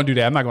 I'm not gonna do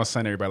that. I'm not gonna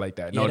send everybody like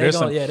that. No, they're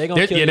gonna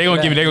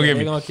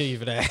kill you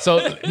for that.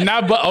 So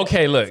but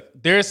okay, look,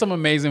 there's some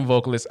amazing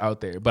vocalists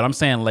out there, but I'm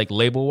saying like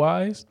label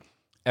wise,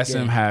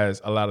 SM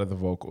has a lot of the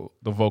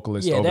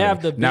vocalists over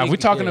there. Now, if we're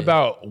talking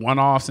about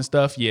one-offs and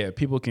stuff,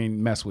 people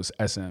can mess with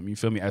SM. You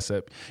feel me? SM,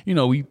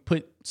 we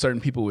put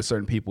certain people with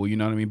certain people, you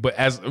know what I mean? But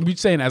as we're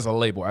saying as a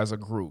label, as a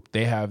group,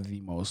 they have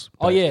the most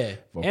vocalists.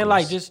 And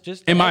like just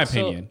in my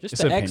opinion. Just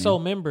the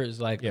EXO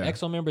members, like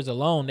EXO members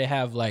alone, they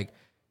have like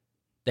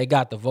they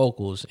got the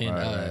vocals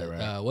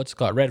and what's it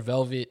called? Red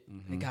Velvet.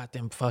 They got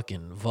them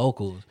fucking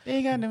vocals.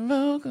 They got the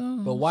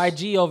vocals. But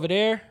YG over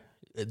there,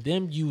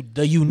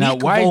 the unique now,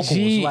 YG,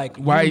 vocals, like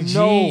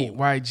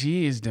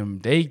YG is them.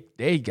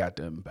 They got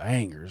them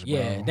bangers, bro.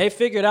 Yeah, they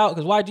figured out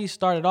because YG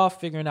started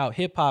off figuring out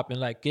hip hop and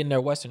like getting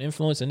their Western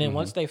influence, and then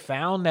once they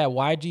found that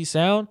YG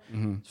sound,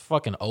 it's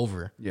fucking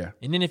over. Yeah,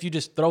 and then if you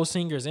just throw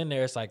singers in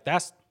there, it's like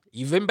that's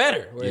even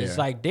better. Where it's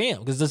like damn,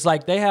 because it's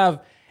like they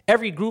have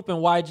every group in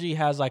YG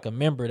has like a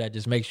member that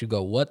just makes you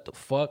go, what the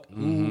fuck?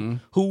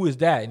 Who is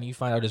that? And you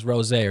find out it's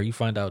Rose, or you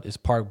find out it's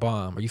Park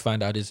Bomb, or you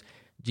find out it's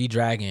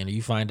G-Dragon, or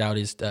you find out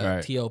it's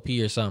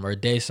T.O.P. or something, or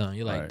Daesun.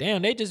 You're like,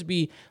 damn, they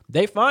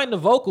find the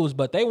vocals,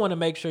 but they want to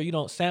make sure you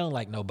don't sound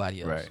like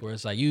nobody else. Right. Where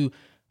it's like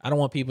I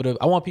want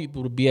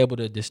people to be able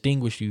to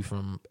distinguish you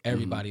from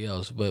everybody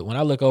else. But when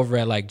I look over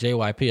at like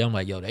JYP, I'm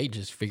like, yo, they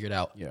just figured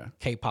out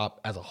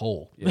K-pop as a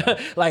whole. Yeah.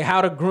 Like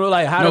how to grow,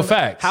 like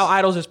how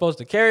idols are supposed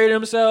to carry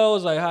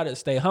themselves, like how to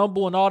stay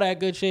humble and all that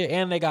good shit.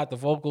 And they got the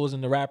vocals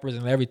and the rappers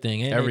and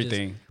everything. And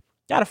everything.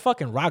 Got a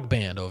fucking rock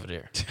band over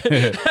there.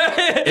 Facts.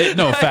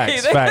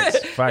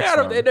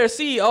 Their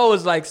CEO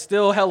is like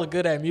still hella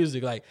good at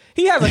music. Like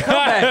he has a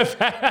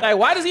comeback. Like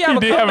why does he have a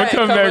comeback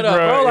coming up,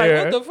 bro? Like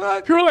what the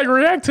fuck? People like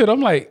react to it.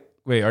 I'm like,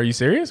 Wait, are you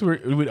serious?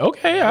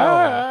 Okay.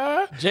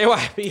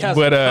 JYP has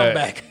a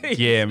comeback.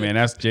 Yeah, man,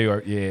 that's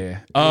JYP.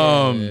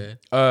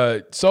 Yeah.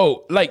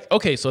 So like,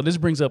 okay, so this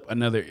brings up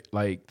another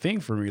like thing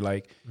for me.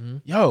 Like,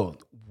 yo,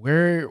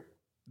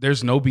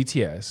 there's no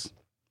BTS.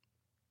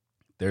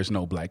 There's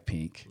no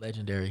Blackpink.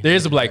 Legendary.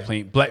 There's a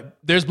Blackpink.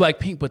 There's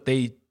Blackpink, but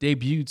they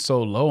debuted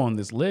so low on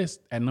this list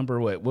at number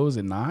what was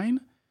it, 9?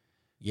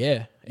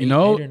 Yeah. 8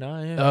 or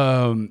 9,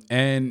 yeah.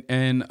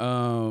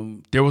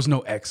 And there was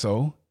no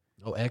EXO.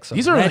 No EXO.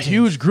 These are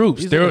huge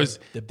groups. There's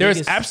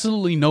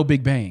absolutely no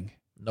Big Bang.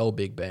 No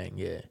Big Bang,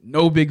 yeah.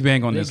 No Big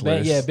Bang on this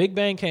list. Yeah, Big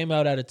Bang came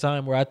out at a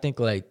time where I think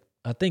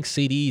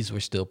CDs were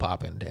still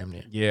popping damn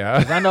near.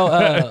 Yeah. I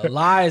know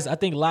Lies, I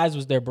think Lies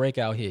was their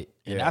breakout hit.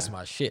 And that's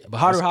my shit. But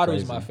Haru Haru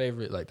is my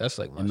favorite. Like that's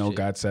like my shit. No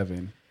God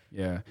 7.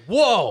 Yeah.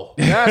 Whoa.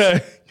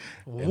 That's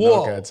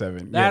No God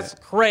 7. That's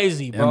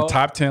crazy, bro. And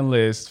top 10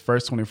 list,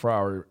 first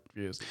 24-hour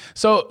reviews.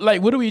 So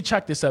like what do we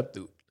chalk this up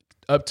to?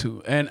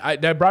 And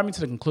that brought me to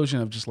the conclusion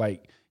of just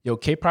like, yo,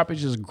 K-pop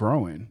is just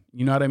growing.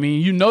 You know what I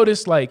mean? You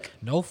notice like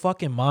no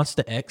fucking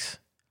Monster X.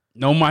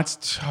 No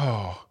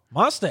Monster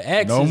Monster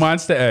X. No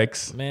Monster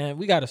X. Man,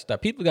 we gotta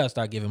start. People gotta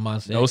start giving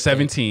Monster X. No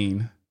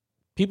 17.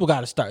 People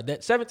gotta start.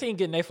 That 17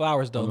 getting their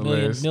flowers though.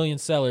 Million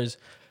sellers.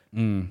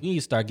 We need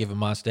to start giving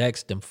Monster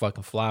X them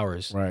fucking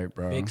flowers. Right,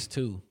 bro. Bigs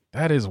too.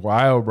 That is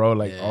wild, bro.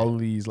 Like all of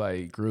these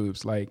like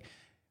groups, like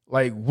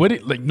what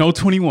it like no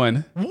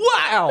 21.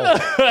 Wow.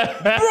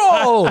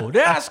 Bro,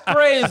 that's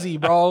crazy,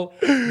 bro.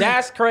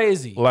 That's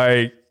crazy.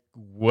 Like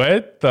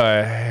what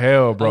the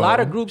hell, bro? A lot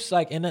of groups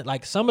like in it,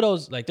 like some of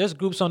those, like there's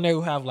groups on there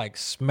who have like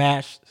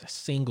smash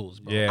singles,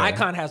 bro. Yeah.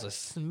 Icon has a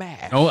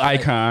smash. No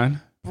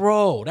Icon.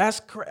 Bro,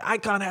 that's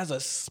Icon has a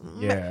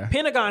smash. Yeah.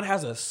 Pentagon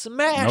has a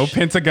smash. No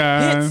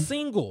Pentagon. Hit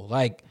single.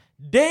 Like,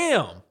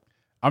 damn.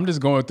 I'm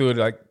just going through it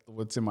like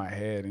what's in my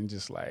head and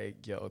just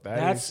like, yo,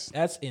 that's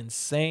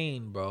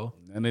insane, bro.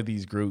 None of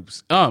these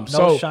groups.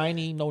 No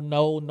Shiny, no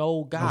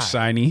God. No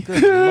Shiny.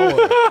 Good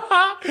Lord.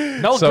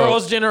 No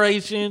Girls'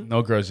 Generation.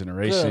 No Girls'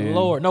 Generation. Good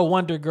Lord. No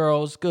Wonder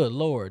Girls. Good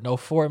Lord. No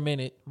 4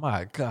 Minute.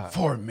 My God.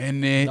 4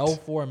 Minute. No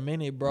 4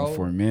 Minute, bro. No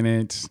 4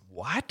 minutes.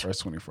 What?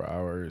 First 24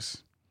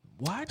 hours.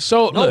 What?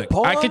 So look,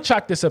 I could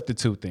chalk this up to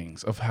two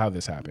things of how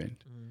this happened.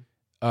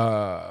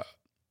 I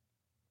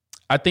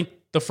think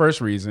the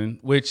first reason,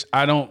 which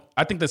I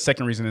think the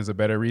second reason is a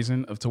better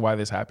reason to why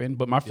this happened.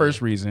 But my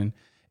first reason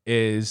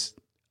is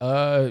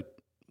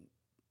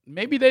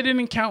maybe they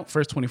didn't count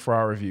first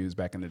 24-hour reviews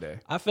back in the day.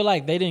 I feel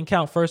like they didn't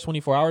count first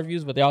 24-hour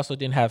reviews, but they also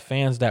didn't have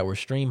fans that were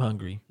stream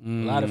hungry. A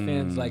lot of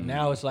fans, like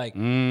now it's like,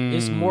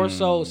 it's more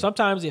so,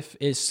 sometimes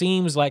it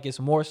seems like it's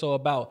more so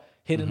about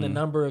hitting the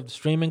number of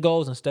streaming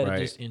goals instead of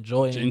just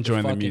enjoying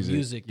the fucking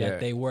music that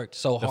they worked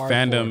so hard for. The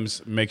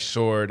fandoms make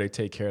sure they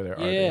take care of their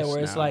artists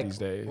where it's like, these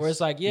days. Where it's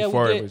like, yeah,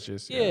 before we get, it was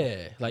just,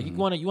 like you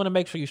want to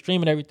make sure you're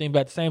streaming everything, but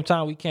at the same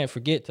time, we can't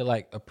forget to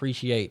like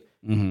appreciate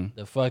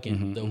the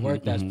fucking the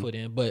work that's put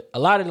in. But a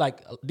lot of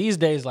like these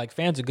days, like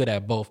fans are good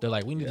at both. They're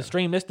like, we need to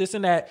stream this,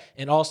 and that,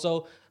 and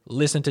also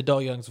listen to Do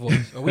Young's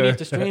voice, or we need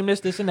to stream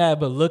this, and that,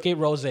 but look at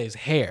Rose's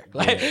hair.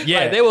 Like,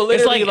 they will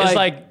literally it's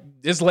like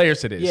it's layers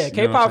to this. Yeah,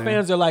 K-pop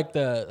fans are like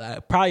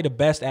the probably the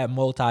best at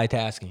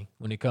multitasking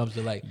when it comes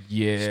to like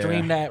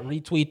stream that,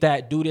 retweet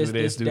that, do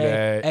this do day.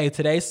 That. Hey,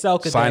 today's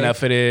Selka day. Sign up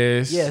for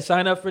this. Yeah,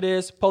 sign up for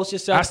this. Post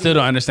yourself. I still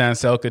don't understand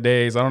Selka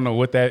days. I don't know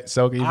what that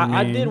Selka even means.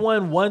 I did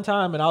one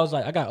time and I was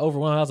like, I got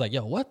overwhelmed. I was like,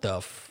 yo, what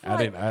the fuck? I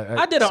did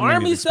an somebody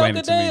Army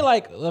Selka day me.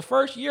 like the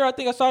first year I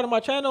think I started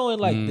my channel,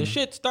 and like the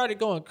shit started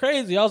going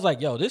crazy. I was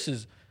like, yo, this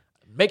is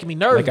making me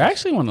nervous. Like I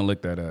actually want to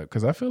look that up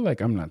because I feel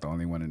like I'm not the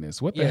only one in this.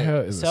 What the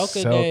hell is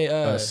Selka day?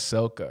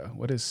 Selka.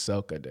 What is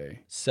Selka day?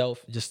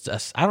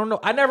 I don't know.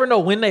 I never know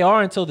when they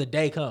are until the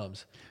day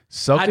comes.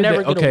 Selka day.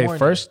 Okay,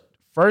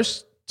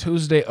 first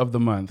Tuesday of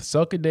the month.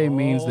 Selka day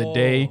means the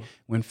day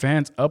when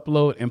fans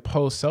upload and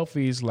post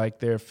selfies like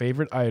their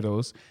favorite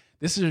idols.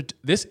 This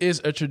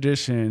is a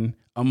tradition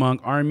among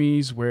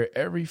armies where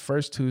every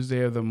first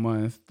Tuesday of the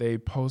month they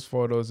post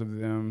photos of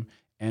them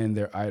and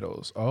their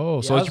idols. Oh,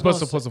 so you're supposed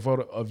to post a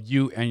photo of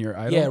you and your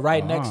idol? Yeah,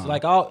 right next.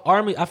 Like all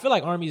army, I feel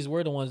like armies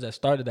were the ones that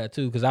started that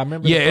too. Because I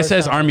remember. Yeah, it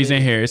says armies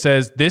in here. It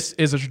says this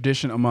is a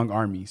tradition among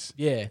armies.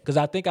 Yeah, because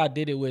I think I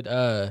did it with.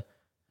 I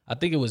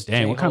think it was.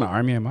 Dang, what kind of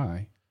army am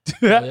I?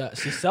 See,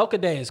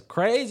 Selka Day is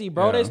crazy,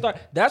 bro. Yeah.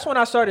 That's when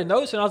I started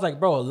noticing. I was like,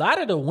 bro, a lot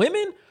of the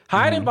women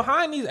hiding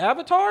behind these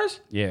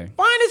avatars. Yeah,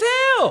 fine as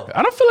hell.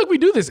 I don't feel like we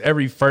do this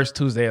every first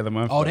Tuesday of the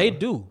month. Oh, they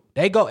do.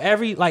 They go it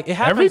happens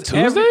every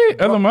Tuesday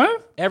of the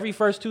month. Every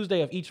first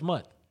Tuesday of each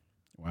month.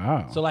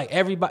 Wow. So like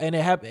everybody, and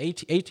it happens.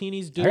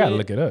 18s do. I gotta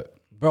look it up,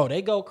 bro.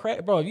 They go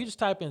crazy, bro. If you just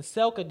type in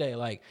Selka Day,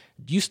 like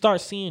you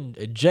start seeing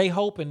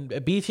J-Hope and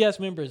BTS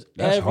members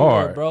everywhere,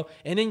 hard, bro.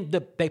 And then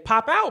they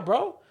pop out,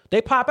 bro.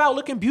 They pop out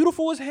looking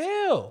beautiful as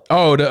hell.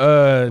 Oh,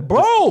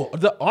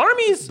 the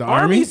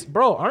armies,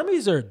 bro.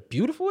 Armies are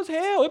beautiful as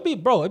hell. It'd be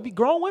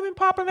grown women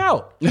popping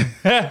out,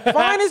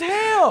 fine as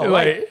hell.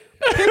 Like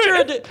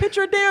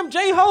picture a damn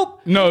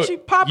J-Hope. No, she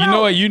pop you out.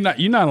 know what? You're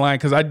not lying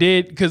because I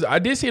did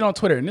see it on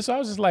Twitter, and so I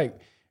was just like,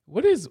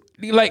 what is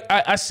like?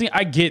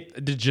 I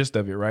get the gist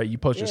of it, right? You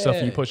post yourself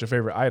and you post your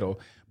favorite idol,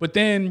 but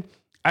then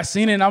I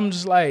seen it and I'm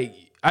just like,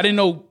 I didn't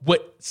know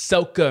what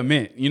selka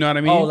meant. You know what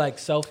I mean? Oh, like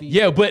selfie.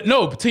 Yeah, but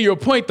no. To your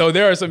point though,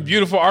 there are some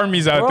beautiful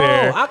armies out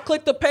there. I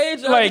clicked the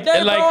page like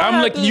day, bro,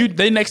 I'm looking you.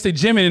 They next to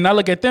Jimin, and I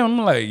look at them.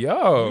 I'm like,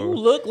 yo, you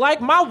look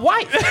like my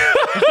wife.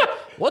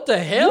 What the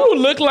hell?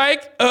 You look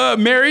like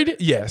married.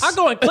 Yes. I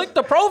go and click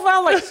the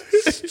profile. Like,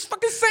 it's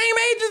fucking same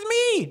age as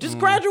me. Just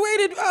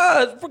graduated.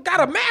 Got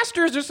a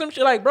master's or some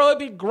shit. Like, bro, it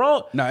be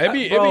grown. No, it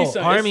be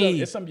some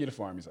army. It's some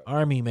beautiful armies.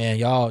 Army, man,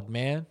 y'all,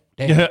 man.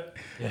 Damn.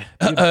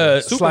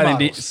 Sliding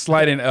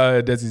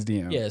Desi's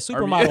DM. Yeah,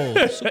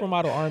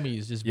 supermodel army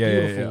is just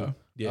beautiful.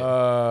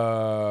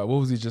 Yeah. What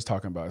was he just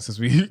talking about? Since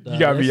you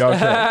got me off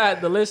track.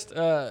 The list,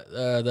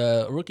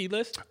 the rookie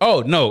list.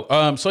 Oh no.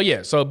 So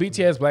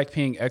BTS,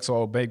 Blackpink,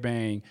 EXO, Big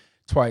Bang,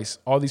 Twice.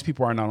 All these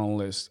people are not on the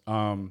list.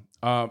 And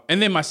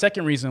then my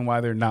second reason why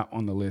they're not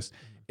on the list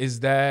is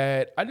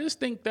that I just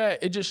think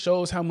that it just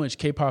shows how much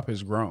K-pop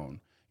has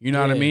grown. You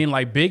know what I mean?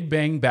 Like Big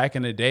Bang back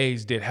in the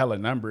days did hella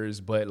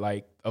numbers, but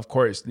like, of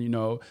course, you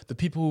know, the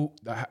people,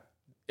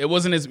 it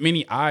wasn't as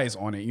many eyes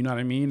on it. You know what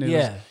I mean?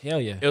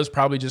 It was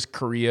probably just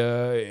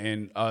Korea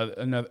and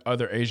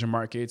other Asian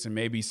markets and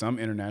maybe some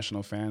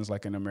international fans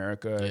like in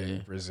America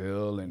and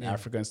Brazil and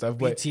Africa and stuff.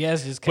 But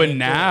BTS just came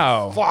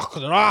fuck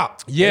it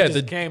up. Yeah. They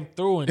just came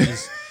through and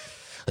just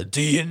the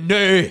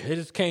DNA. It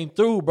just came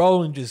through,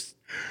 bro, and just...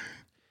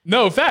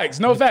 No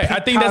facts. I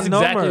think that's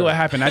exactly what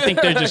happened. I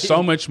think there's just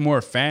so much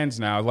more fans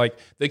now. Like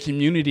the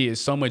community is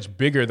so much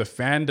bigger. The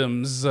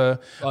fandoms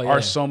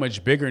are so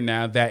much bigger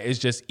now that it's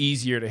just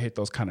easier to hit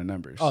those kind of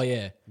numbers. Oh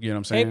yeah, you know what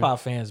I'm saying?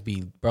 K-pop fans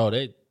be, bro,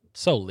 they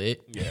so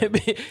lit. Yeah.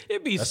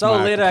 It'd be so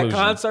lit at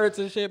concerts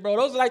and shit, bro.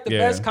 Those are like the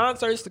best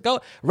concerts to go.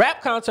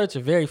 Rap concerts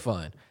are very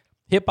fun.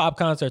 Hip hop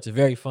concerts are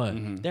very fun.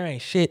 Mm-hmm. There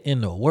ain't shit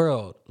in the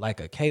world like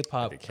a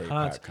K-pop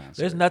concert.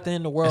 There's nothing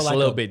in the world like a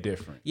little bit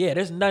different. Yeah,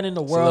 there's nothing in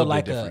the world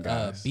like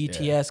a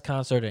BTS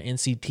concert or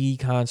NCT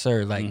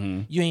concert. Like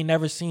you ain't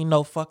never seen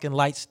no fucking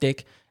light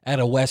stick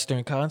at a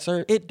Western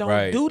concert. It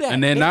don't do that.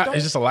 And then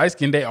it's just a light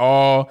skin. They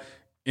all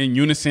in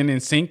unison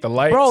and sync the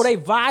lights. Bro, they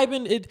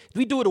vibing.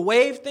 We do the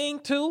wave thing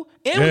too.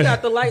 And we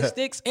got the light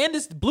sticks and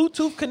it's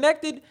Bluetooth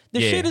connected. The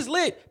shit is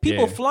lit.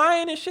 People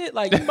flying and shit.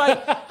 Like you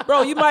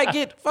might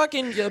get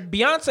fucking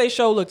Beyonce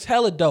show looks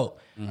hella dope.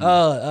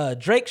 Mm-hmm.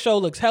 Drake show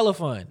looks hella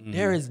fun. Mm-hmm.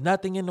 There is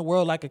nothing in the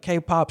world like a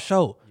K-pop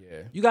show.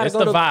 You gotta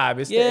go the vibe.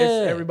 It's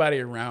everybody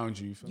around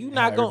you. You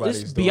not going.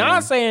 It's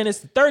Beyonce and it's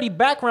 30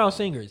 background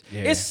singers.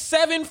 Yeah. It's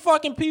 7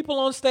 fucking people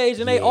on stage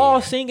and they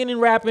all singing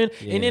and rapping.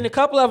 Yeah. And then a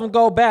couple of them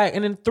go back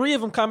and then 3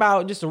 of them come out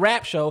and just a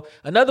rap show.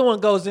 Another one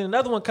goes in.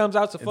 Another one comes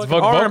out to fucking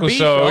R&B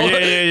show.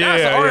 Yeah.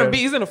 That's an R&B.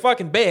 He's in a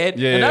fucking bed.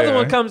 Yeah. Another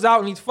one comes out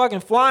and he's fucking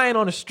flying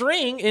on a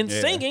string and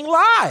singing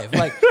live,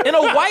 like in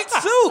a white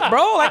suit,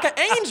 bro, like an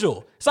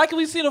angel. It's like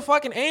we see the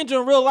fucking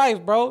angel in real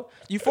life, bro.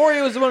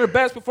 Euphoria was one of the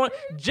best performances.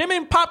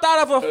 Jimin popped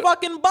out of a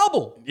fucking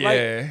bubble.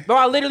 Yeah. Like, bro,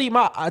 I literally,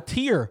 a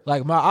tear.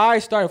 Like, my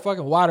eyes started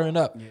fucking watering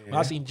up. Yeah. When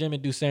I seen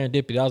Jimin do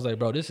Serendipity, I was like,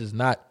 bro, this is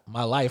not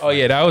my life. Oh,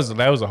 yeah, that was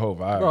a whole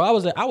vibe. Bro,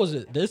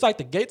 it's like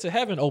the gates of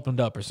heaven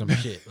opened up or some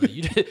shit. Like,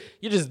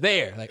 you're just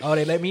there. Like, oh,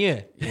 they let me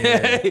in.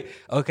 Yeah.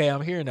 Okay,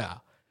 I'm here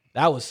now.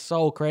 That was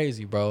so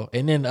crazy, bro.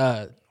 And then,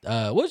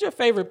 what was your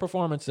favorite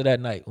performance of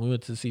that night when we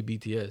went to see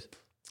BTS?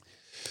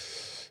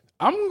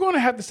 I'm going to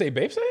have to say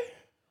Babe Say.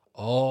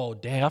 Oh,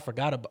 damn, I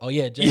forgot about... Oh,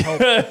 yeah,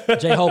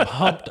 J-Hope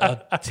humped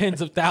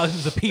tens of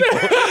thousands of people.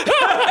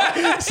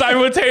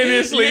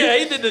 Simultaneously. Yeah,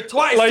 he did it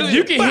twice. Like,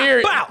 you can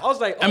hear... Bow. I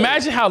was like... Oh.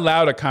 Imagine how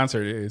loud a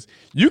concert is.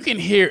 You can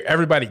hear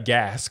everybody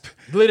gasp.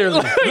 Literally.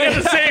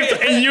 At the same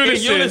time, in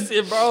unison. In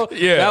unison, bro.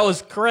 Yeah. That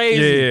was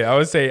crazy. Yeah. I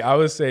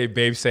would say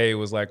Babe Say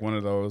was like one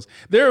of those.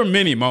 There are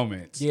many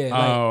moments. Yeah,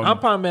 like,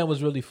 Empire Man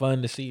was really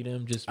fun to see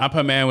them just...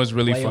 Empire Man was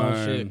really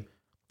fun.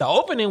 The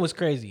opening was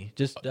crazy.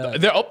 Just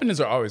their openings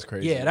are always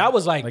crazy. Yeah, that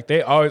was like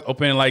they always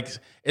open like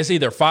it's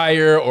either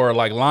fire or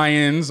like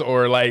lions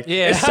or like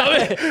it's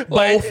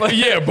both.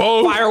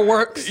 Both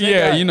fireworks.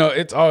 Yeah, you know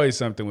it's always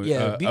something with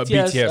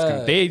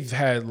BTS. They've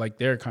had like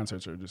their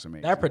concerts are just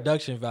amazing. That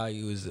production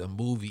value is a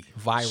movie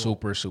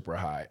viral, super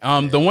high.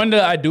 The one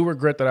that I do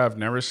regret that I've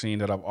never seen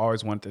that I've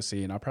always wanted to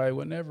see and I probably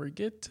would never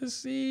get to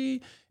see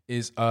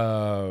is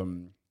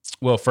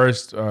well,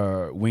 first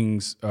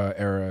Wings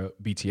era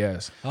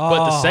BTS,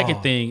 but the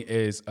second thing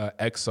is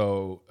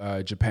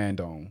EXO Japan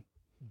Dome.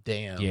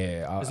 Damn.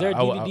 Yeah. Is there a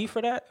DVD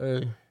for that?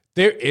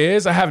 There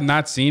is. I have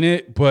not seen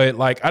it, but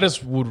like I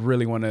just would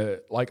really want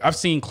to. Like I've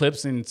seen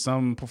clips and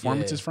some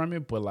performances from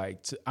it, but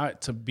like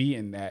to be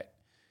in that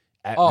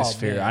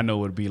atmosphere, I know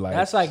it would be like.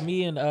 That's like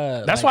me and.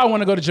 That's why I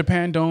want to go to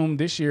Japan Dome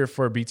this year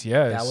for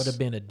BTS. That would have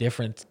been a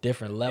different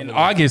level. In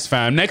August,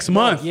 fam. Next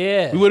month.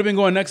 Yeah. We would have been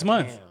going next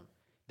month. Damn.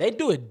 They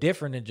do it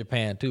different in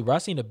Japan too, bro. I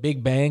seen the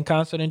Big Bang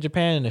concert in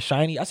Japan and the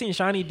Shiny. I seen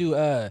Shiny do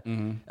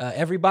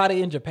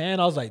Everybody in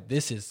Japan. I was like,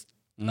 that's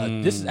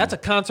a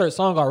concert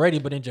song already,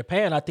 but in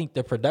Japan, I think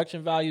the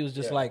production value is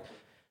just like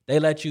they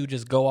let you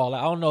just go all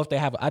out. I don't know if they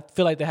have. I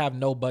feel like they have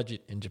no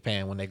budget in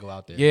Japan when they go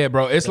out there. Yeah,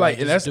 bro. It's They like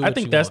just do I what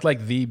think you that's want.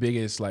 like the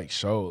biggest like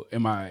show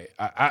in my.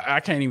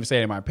 I can't even say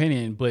it in my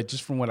opinion, but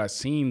just from what I've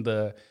seen,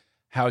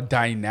 how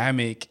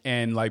dynamic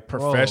and like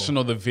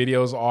professional the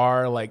videos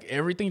are. Like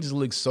everything just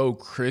looks so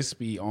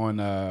crispy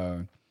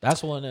on.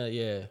 That's one.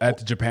 Yeah. At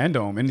the Japan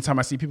Dome. Anytime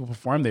I see people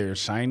perform there,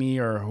 Shiny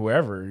or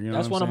whoever, you know.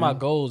 That's one of my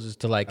goals is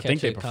to like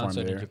catch a perform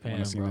concert there in Japan,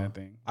 when I see bro. that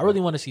thing. I really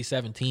want to see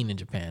 17 in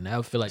Japan. I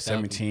would feel like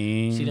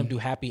 17. See them do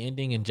Happy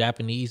Ending in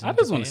Japanese. I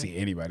just want to see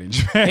anybody in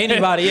Japan.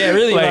 Anybody, yeah,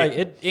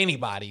 really,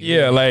 anybody.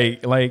 Yeah, really.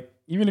 like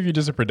even if you're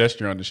just a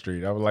pedestrian on the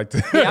street, I would like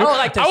to. Yeah, I would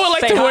like to. I would like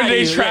say to hi one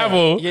day you,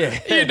 travel. Yeah.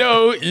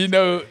 You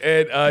know,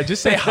 and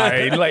just say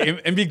hi,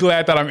 like, and be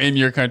glad that I'm in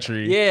your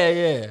country.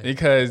 Yeah.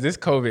 Because this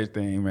COVID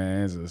thing,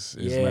 man, is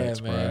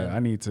nuts, man.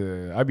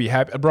 bro. I'd be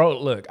happy, bro.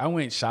 Look, I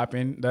went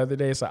shopping the other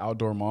day. It's an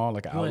outdoor mall,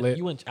 like an outlet.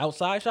 You went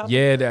outside shopping?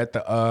 Yeah, at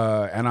the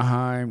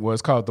Anaheim. Well,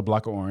 it's called the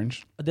Block of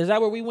Orange. Is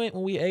that where we went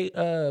when we ate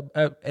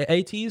at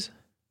AT's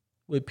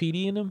with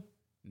PD and them?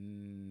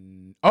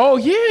 Oh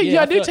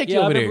yeah, I did take you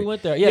over there. We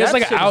went there. Yeah, it's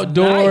like an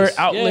outdoor nice.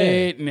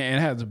 outlet, and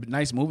it has a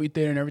nice movie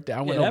theater and everything.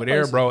 I went over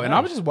there, bro, and I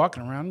was just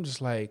walking around. I'm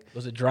just like,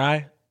 was it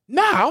dry?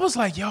 Nah, I was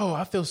like, yo,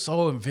 I feel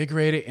so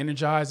invigorated,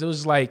 energized. It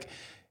was like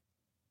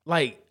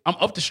I'm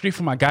up the street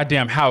from my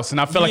goddamn house, and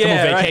I feel like I'm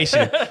on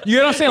vacation. Right? You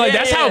know what I'm saying? Like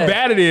that's how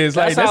bad it is.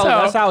 Like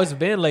that's how it's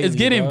been lately. It's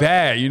getting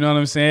bad. You know what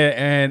I'm saying?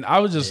 And I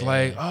was just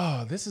like,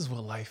 oh, this is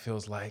what life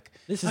feels like.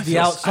 This is the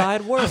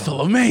outside world. I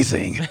feel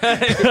amazing.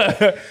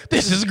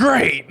 This is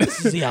great.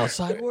 This is the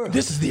outside world.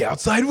 This is the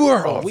outside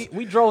world.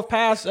 We drove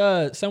past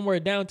somewhere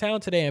downtown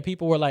today, and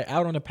people were like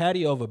out on the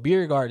patio of a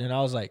beer garden, and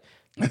I was like,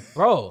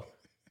 bro.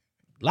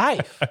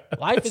 Life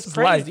is crazy.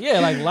 Life. Yeah,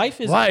 like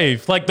life is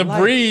like the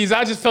breeze.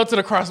 I just felt it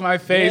across my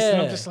face,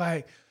 and I'm just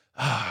like,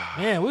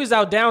 man, we was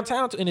out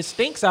downtown and it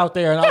stinks out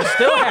there, and I was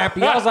still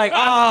happy. I was like,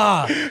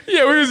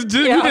 yeah, we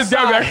just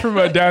got back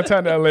from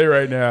downtown LA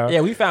right now.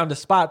 Yeah, we found a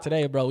spot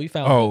today, bro. We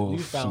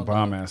found some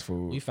bomb ass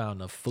food. We found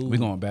the food. We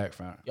going back,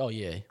 fam. Oh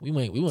yeah, we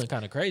went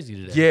kind of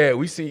crazy today.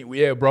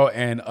 Yeah, bro,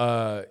 and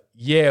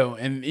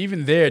and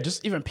even there,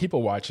 just even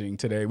people watching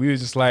today, we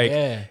was just like,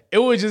 it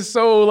was just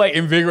so like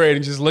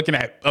invigorating just looking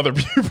at other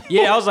people.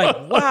 Yeah, I was like,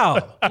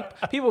 wow.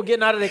 People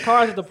getting out of their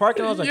cars at the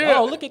parking lot. I was like,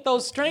 oh, look at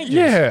those strangers.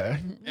 Yeah.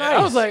 Nice.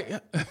 I was like,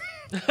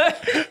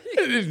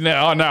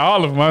 now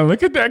all of them,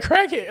 look at that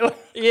crackhead.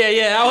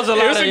 Yeah, that was a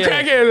lot of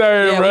crackheads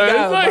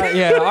out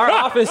here, bro. Our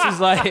office is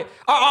like,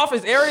 our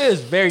office area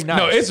is very nice.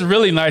 No, it's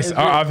really nice,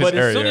 our office area.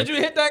 But as soon as you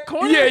hit that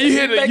corner, you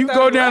hit it. You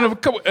go down a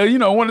couple,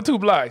 1 or 2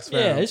 blocks.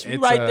 Fam. Yeah, it's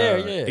right there.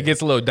 Yeah, it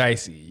gets a little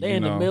dicey. They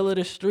in the middle of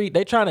the street.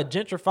 They trying to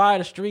gentrify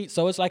the street,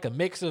 so it's like a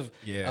mix of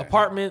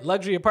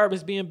luxury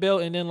apartments being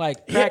built, and then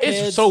like crackheads.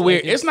 It's so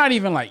weird. It's not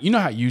even like, you know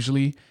how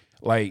usually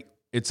like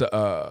it's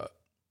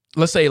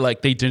let's say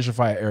like they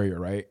gentrify an area,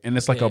 right? And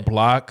it's like a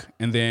block,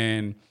 and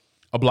then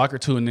a block or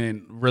two, and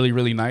then really,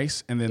 really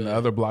nice, and then the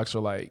other blocks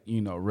are like,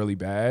 really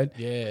bad.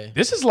 Yeah,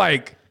 this is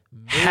like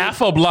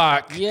half a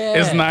block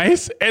is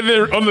nice, and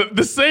then on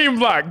the same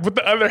block, but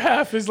the other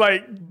half is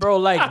like, bro,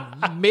 like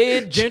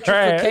mid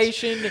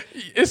gentrification.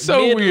 It's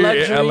so weird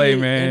in LA,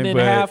 man. And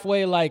then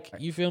halfway, like,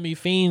 you feel me,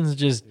 fiends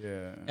just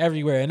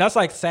everywhere, and that's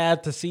like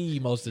sad to see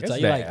most of the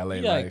time. It's that LA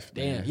life,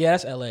 damn, man. yeah,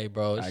 that's LA,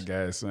 bro. I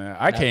guess, man.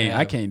 I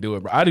can't do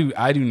it, bro. I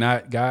do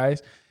not,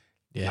 guys.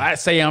 Yeah. I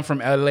say I'm from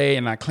LA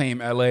and I claim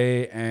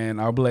LA, and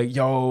I'll be like,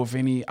 yo, if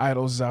any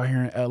idols is out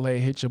here in LA,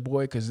 hit your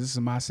boy, because this is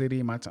my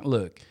city, my time.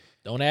 Look.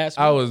 Don't ask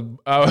me.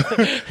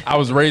 I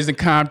was raised in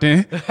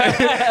Compton.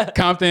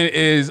 Compton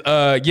is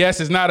yes,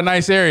 it's not a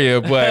nice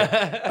area,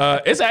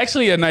 but it's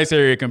actually a nice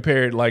area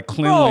compared like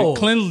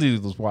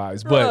cleanliness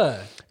wise.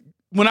 But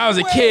when I was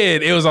a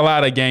kid, it was a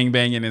lot of gang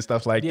banging and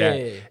stuff like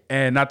that,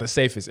 and not the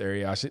safest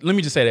area. Let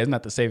me just say that it's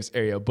not the safest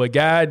area, but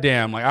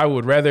goddamn, like I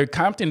would rather.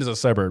 Compton is a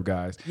suburb,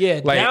 guys.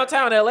 Yeah, like,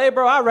 downtown LA,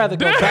 bro. I'd rather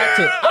go back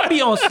to. I'll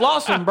be on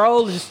Slauson,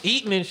 bro, just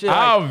eating and shit.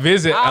 I'll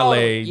visit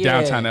LA,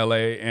 downtown LA,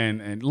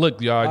 and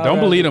look, y'all, don't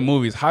believe the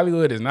movies.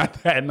 Hollywood is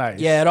not that nice.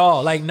 Yeah, at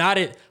all. Like not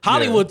it.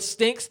 Hollywood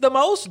stinks the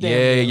most.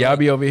 Y'all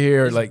be over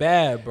here it's like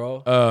bad,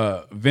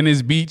 bro.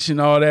 Venice Beach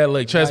and all that.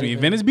 Like, trust me,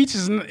 Venice Beach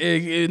is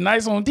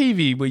nice on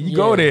TV, but you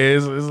go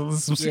there.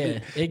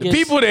 The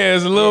people there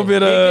is a little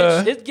bit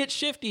it gets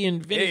shifty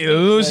in Venice. A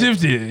little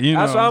shifty,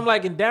 That's why I'm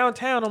like in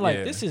downtown. I'm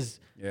like, this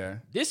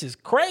is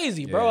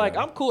crazy, bro. Like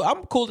I'm cool.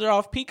 I'm cooler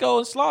off Pico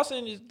and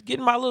Slauson, just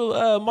getting my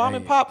little mom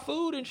and pop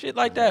food and shit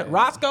like that.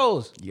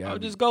 Roscoe's. I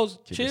just go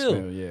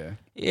chill.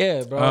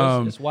 Yeah,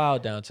 bro. It's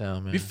wild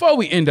downtown, man. Before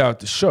we end out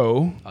the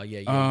show,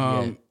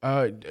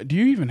 do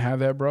you even have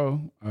that,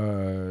 bro?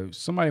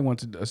 Somebody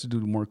wanted us to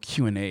do more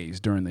Q&As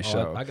during the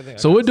show,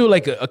 so we'll do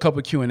like a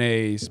couple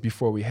Q&As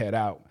before we head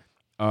out.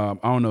 I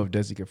don't know if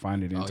Desi can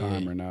find it in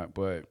time or not,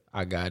 but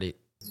I got it.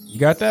 You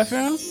got that,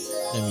 fam?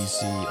 Let me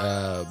see.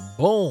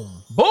 Boom.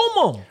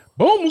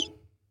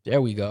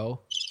 There we go.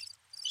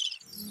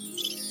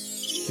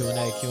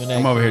 Q&A.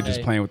 I'm over here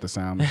just playing with the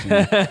sound machine.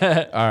 All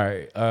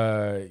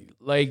right.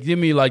 Like, give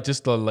me like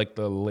just the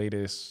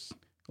latest.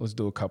 Let's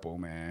do a couple,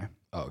 man.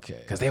 Okay.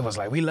 Because they was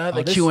like, we love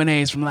the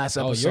Q&As from last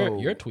episode.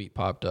 Your tweet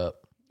popped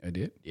up. I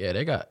did? Yeah,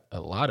 they got a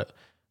lot of...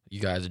 You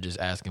guys are just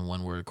asking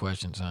one-word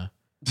questions, huh?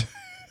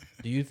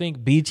 Do you think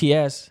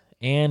BTS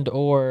and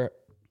or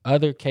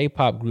other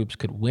K-pop groups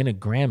could win a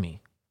Grammy?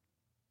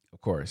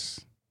 Of course.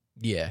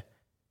 Yeah.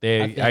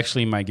 They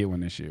actually might get one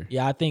this year.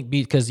 Yeah, I think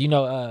because,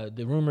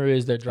 the rumor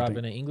is they're dropping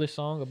an English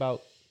song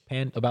about the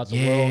world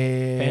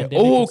pandemic.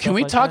 Oh, can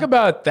we talk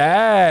about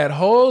that?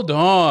 Hold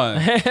on.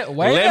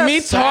 Let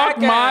me talk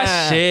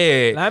my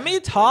shit. Let me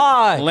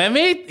talk.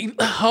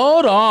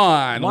 Hold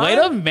on. Wait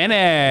a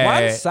minute.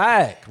 1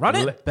 sec. Run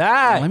it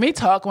back. Let me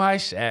talk my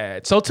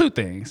shit. So 2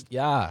 things.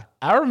 Yeah.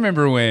 I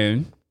remember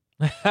when.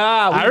 We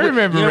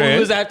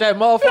was at that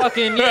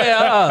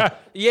motherfucking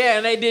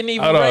and they didn't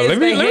even raise their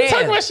hands. Let me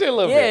talk my shit a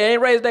little bit. Yeah, they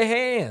ain't raised their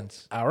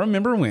hands. I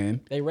remember when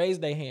they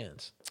raised their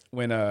hands.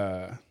 When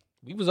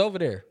we was over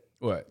there.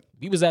 What?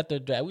 We was at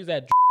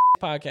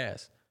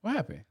podcast. What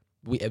happened?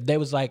 They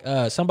was like,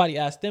 somebody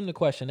asked them the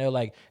question. They were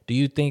like, do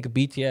you think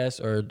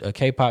BTS or a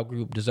K-pop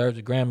group deserves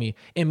a Grammy?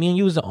 And me and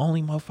you was the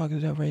only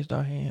motherfuckers that raised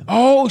our hands.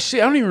 Oh,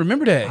 shit. I don't even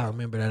remember that. I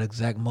remember that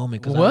exact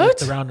moment because I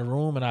looked around the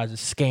room and I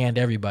just scanned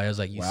everybody. I was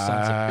like, you sons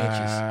of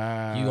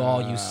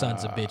bitches. You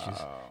sons of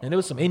bitches. And there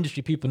was some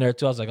industry people in there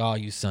too. I was like, oh,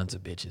 you sons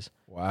of bitches.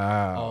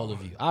 Wow. All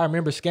of you. I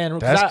remember scanning.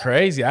 That's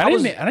crazy. I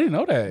didn't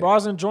know that. Bro, I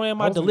was enjoying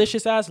my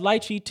delicious ass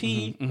lychee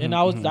tea. And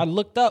I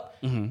looked up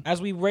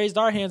as we raised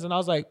our hands and I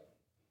was like,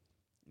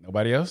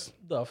 nobody else?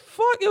 The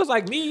fuck? It was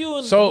like me, you,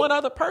 and one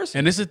other person.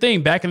 And this is the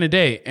thing, back in the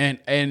day,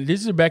 and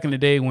this is back in the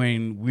day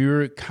when we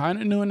were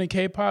kind of new into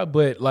K-pop,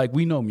 but like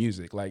we know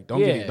music. Like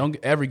don't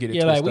ever get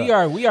it twisted.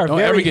 Like we are don't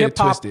very ever get hip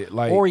hop twisted.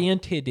 Like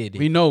oriented.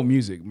 We know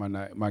music,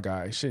 my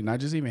guy. Shit, not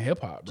just even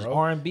hip hop, bro.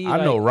 R&B.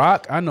 I know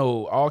rock. I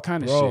know all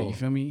kind of shit. You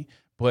feel me?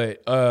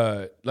 But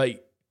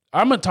like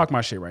I'm gonna talk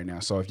my shit right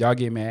now. So if y'all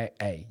get mad,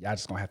 hey, y'all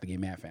just gonna have to get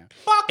mad, fam.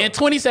 In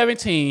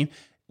 2017.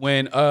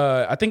 When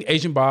I think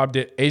Asian Boss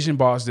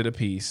did a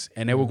piece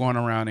and they were going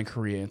around in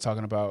Korea and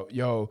talking about,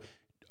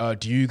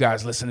 do you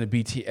guys listen to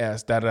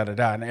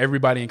BTS? And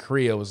everybody in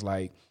Korea was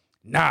like,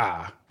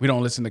 nah, we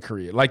don't listen to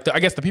Korea. Like I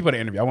guess the people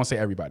that interview, I won't say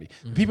everybody.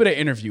 The people that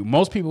interview,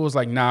 most people was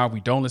like, nah, we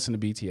don't listen to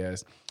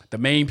BTS. The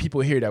main people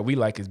here that we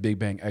like is Big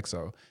Bang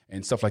EXO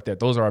and stuff like that.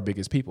 Those are our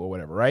biggest people or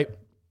whatever, right?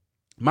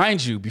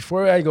 Mind you,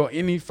 before I go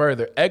any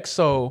further,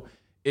 EXO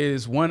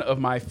is one of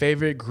my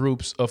favorite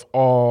groups of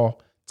all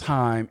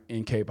time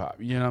in K-pop.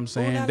 You know what I'm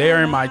saying?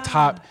 They're in my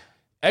top.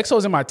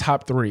 EXO's in my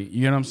top 3.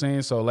 You know what I'm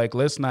saying? So like,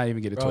 let's not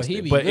even get it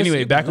twisted. But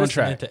anyway, back on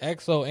track. To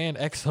EXO and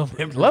EXO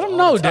members. Let them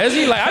know,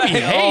 Dezzy. Like I be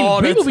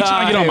hating. People be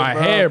trying to get on my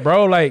head,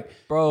 bro. Like,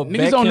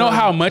 niggas don't know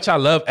how much I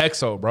love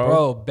EXO, bro.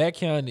 Bro,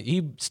 Baekhyun,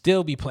 he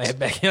still be playing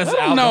Baekhyun's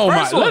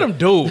album. Let him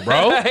do,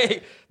 bro.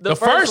 The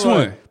first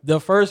one. The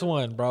first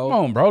one, bro.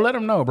 Come on, bro. Let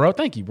them know, bro.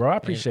 Thank you, bro. I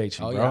appreciate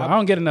you, bro. I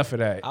don't get enough of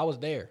that. I was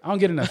there. I don't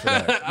get enough of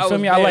that. You feel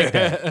me? I like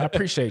that. I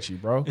appreciate you,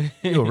 bro.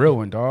 You a real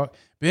one, dog.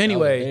 But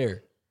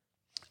anyway,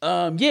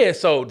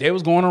 so they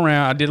was going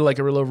around. I did like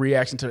a little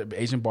reaction to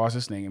the Asian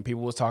Bosses thing, and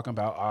people was talking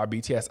about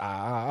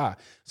BTS.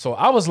 So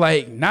I was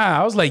like,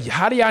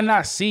 how do y'all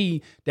not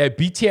see that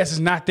BTS is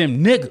not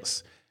them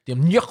niggas?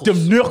 Them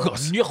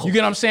niggas. You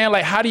get what I'm saying?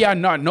 Like, how do y'all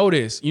not know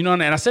this? You know,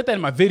 and I said that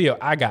in my video.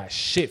 I got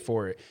shit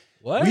for it.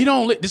 What? We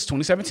don't this is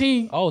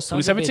 2017. Oh,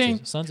 sons 2017.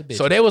 Of bitches. Sons of bitches.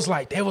 So they was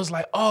like,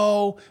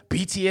 oh,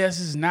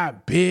 BTS is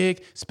not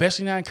big,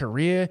 especially not in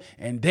Korea,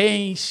 and they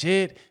ain't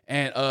shit.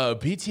 And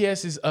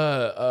BTS is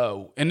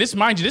and this,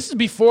 mind you, this is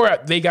before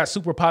they got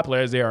super popular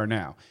as they are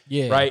now.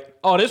 Yeah. Right?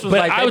 Oh, this was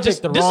like this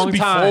is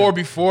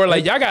before.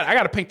 Like I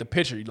gotta paint the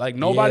picture. Like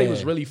nobody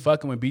was really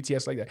fucking with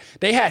BTS like that.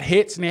 They had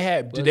hits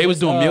and they was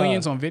doing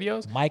millions on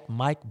videos. Mike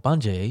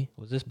Bunjay.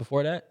 Was this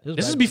before that?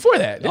 This is before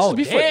that. This is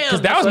before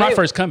because that was my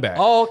first comeback.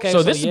 Oh, okay.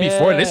 So this is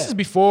before. This is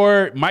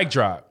before Mic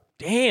Drop.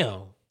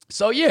 Damn.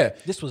 So yeah,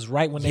 this was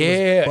right when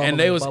they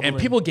and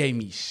people gave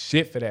me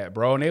shit for that,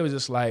 bro. And they was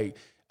just like,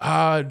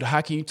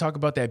 how can you talk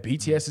about that?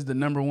 BTS is the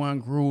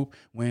 #1 group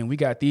when we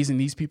got these and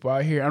these people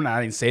out here.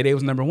 I didn't say they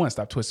was #1.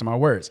 Stop twisting my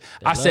words.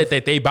 I said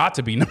that they about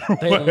to be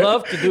 #1. They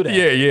love to do that.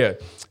 Yeah.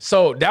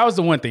 So that was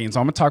the one thing. So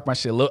I'm gonna talk my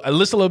shit a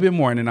little bit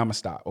more, and then I'm gonna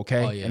stop.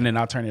 Okay. Oh, yeah. And then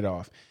I'll turn it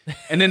off.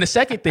 And then the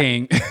second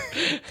thing,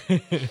 and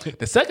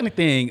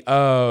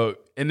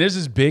there's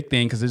this big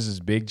thing because there's this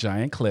big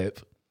giant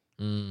clip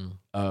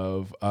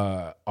of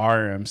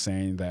RM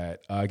saying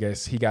that I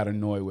guess he got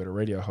annoyed with a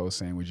radio host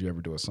saying, "Would you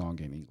ever do a song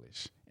in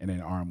English?" And then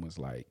RM was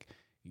like,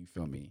 "You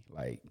feel me?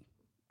 Like,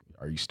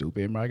 are you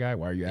stupid, my guy?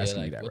 Why are you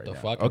asking me that right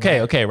now?"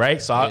 Okay, right?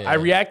 So I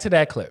react to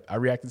that clip. I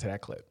reacted to that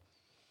clip.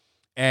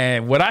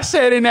 And what I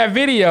said in that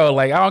video,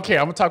 like, I don't care.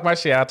 I'm gonna talk my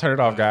shit. I'll turn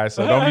it off, guys.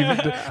 So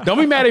don't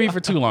be mad at me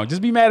for too long.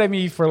 Just be mad at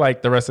me for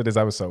like the rest of this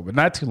episode, but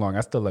not too long. I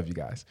still love you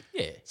guys.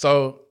 Yeah.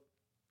 So,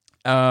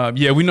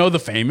 we know the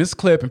famous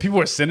clip, and people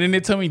were sending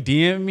it to me,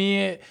 DM me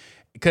it,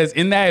 because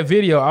in that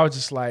video, I was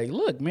just like,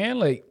 look, man,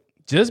 like,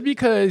 just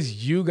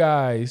because you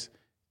guys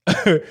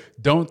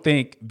don't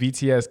think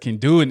BTS can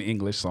do an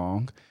English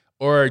song,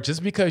 or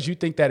just because you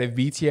think that if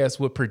BTS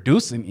would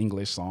produce an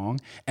English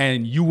song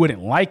and you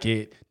wouldn't like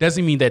it,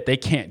 doesn't mean that they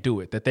can't do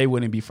it, that they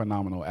wouldn't be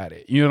phenomenal at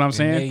it. You know what I'm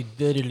saying?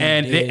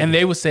 And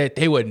they would say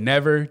they would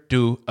never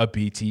do a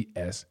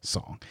BTS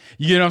song.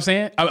 You know what I'm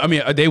saying? I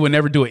mean, they would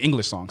never do an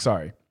English song.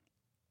 Sorry.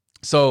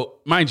 So,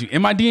 mind you, in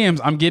my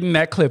DMs, I'm getting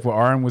that clip where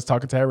Aaron was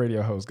talking to that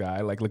radio host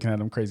guy, like looking at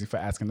him crazy for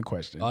asking the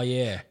question. Oh,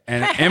 yeah.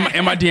 And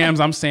in my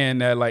DMs, I'm saying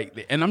that,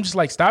 like, and I'm just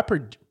like, stop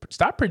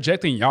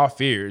projecting y'all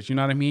fears. You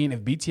know what I mean? If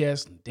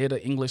BTS did an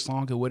English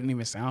song, it wouldn't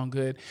even sound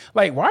good.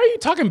 Like, why are you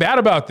talking bad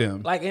about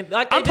them? Like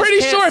I'm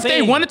pretty sure if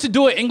they wanted to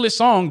do an English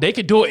song, they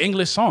could do an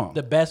English song.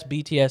 The best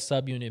BTS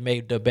subunit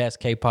made the best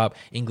K-pop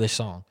English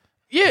song.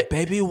 Yeah.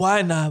 Baby,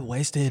 why not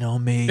waste it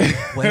on me?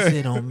 Waste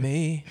it on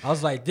me. I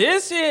was like,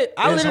 this shit.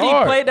 I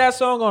literally played that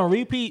song on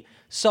repeat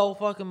so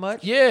fucking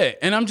much. Yeah.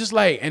 And I'm just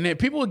like, and then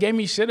people gave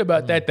me shit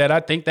about that I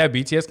think that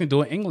BTS can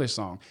do an English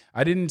song.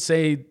 I didn't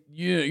say,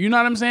 you know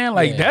what I'm saying?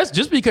 Like, that's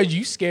just because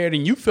you scared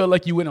and you feel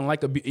like you wouldn't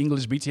like an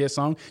English BTS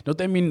song. Don't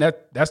that mean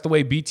that's the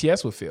way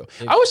BTS would feel?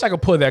 I wish I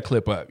could pull that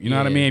clip up. You know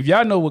what I mean? If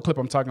y'all know what clip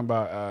I'm talking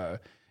about,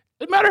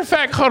 as a matter of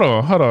fact, hold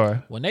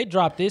on. When they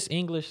drop this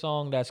English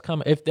song that's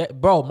coming,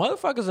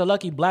 motherfuckers are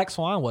lucky Black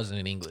Swan wasn't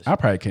in English. I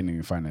probably couldn't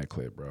even find that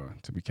clip, bro,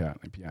 to be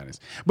honest.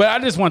 But I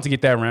just want to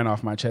get that rant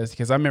off my chest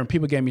because I remember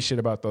people gave me shit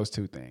about those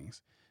two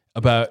things.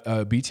 About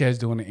BTS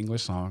doing an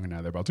English song and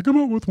now they're about to come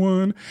out with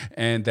one.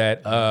 And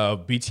that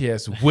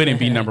BTS wouldn't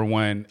be number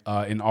one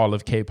in all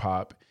of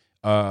K-pop.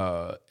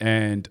 Fast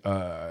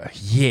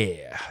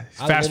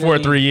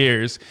forward 3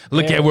 years.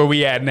 Look at where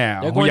we at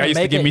now. Y'all used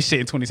to give me shit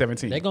in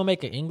 2017. They're gonna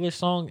make an English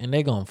song and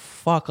they're gonna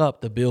fuck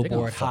up the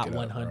Billboard Hot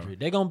 100.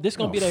 This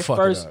gonna be their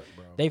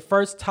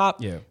first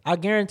top. Yeah. I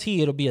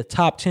guarantee it'll be a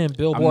top 10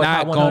 Billboard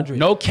Hot 100.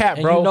 No cap,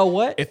 bro. You know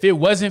what? If it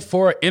wasn't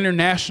for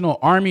international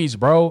armies,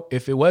 bro.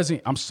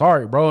 I'm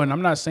sorry, bro. And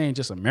I'm not saying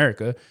just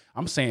America.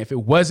 I'm saying if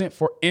it wasn't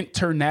for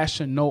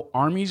international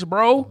armies,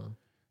 bro.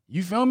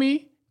 You feel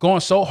me? Going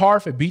so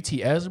hard for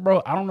BTS,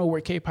 bro, I don't know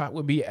where K-pop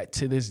would be at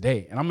to this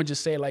day. And I'm going to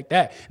just say it like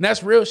that. And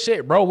that's real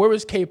shit, bro. Where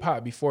was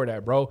K-pop before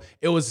that, bro?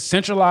 It was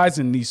centralized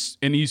in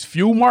these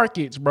few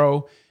markets,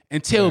 bro,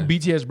 until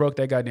BTS broke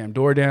that goddamn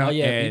door down. Oh,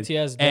 yeah,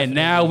 BTS and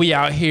now we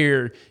out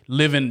here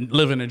living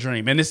a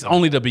dream. And it's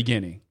only the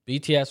beginning.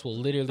 BTS will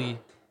literally...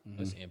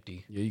 That's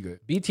empty. Yeah, you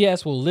good.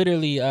 BTS will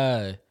literally...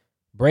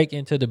 break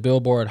into the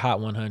Billboard Hot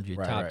 100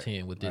 top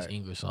 10 with this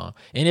English song.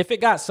 And if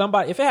it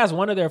has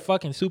one of their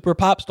fucking super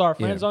pop star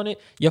friends on it,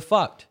 you're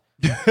fucked.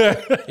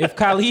 If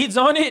Khalid's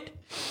on it,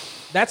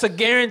 that's a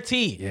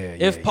guarantee.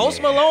 If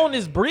Post Malone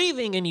is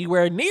breathing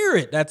anywhere near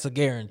it, that's a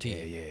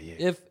guarantee.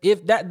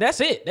 If that's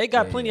it. They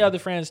got plenty of other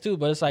friends too,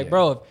 but it's like,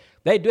 bro, if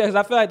they do, because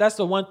I feel like that's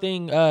the one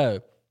thing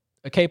a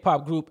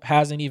K-pop group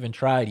hasn't even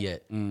tried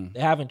yet.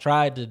 They haven't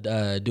tried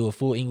to do a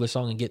full English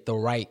song and get the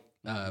right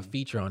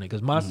feature on it,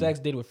 because Monsta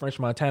X did with French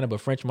Montana, but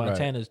French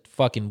Montana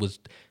fucking was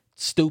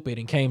stupid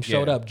and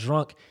showed up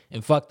drunk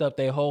and fucked up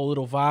their whole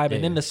little vibe,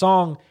 and then the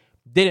song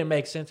didn't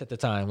make sense at the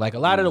time. Like a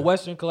lot of the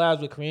Western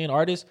collabs with Korean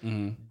artists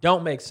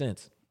don't make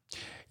sense.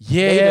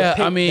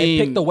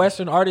 They pick the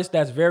Western artist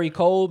that's very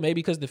cold, maybe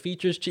because the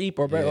feature's cheap,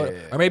 or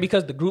maybe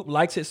because the group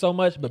likes it so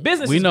much. But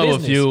business, is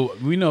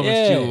business. We know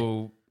a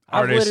few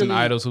artists and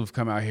idols who've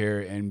come out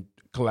here and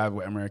collab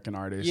with American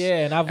artists.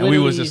 Yeah, and we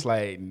was just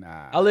like,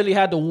 nah. I literally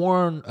had to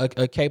warn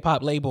a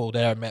K-pop label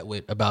that I met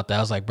with about that. I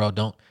was like, bro,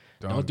 don't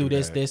do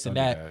this, and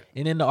that.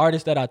 And then the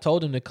artist that I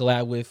told him to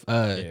collab with,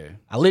 I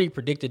literally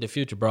predicted the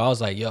future, bro. I was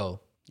like,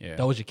 yo,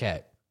 Doja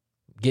Cat.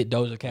 Get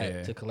Doja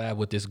Cat to collab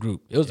with this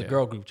group. It was a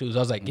girl group too. So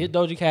I was like, get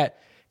Doja Cat,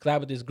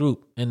 collab with this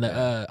group. And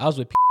I was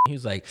with he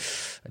was like,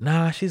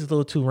 nah, she's a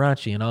little too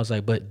raunchy. And I was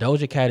like, but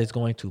Doja Cat is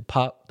going to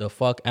pop the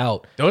fuck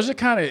out. Doja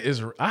Cat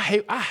is,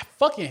 I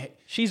fucking hate.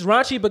 She's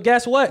raunchy, but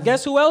guess what?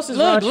 Guess who else is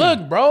raunchy?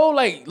 Look,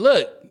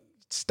 bro.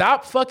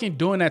 Stop fucking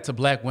doing that to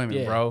black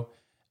women, bro.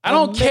 I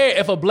don't care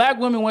if a black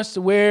woman wants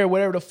to wear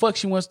whatever the fuck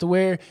she wants to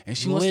wear and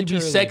she wants to be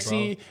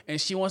sexy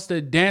and she wants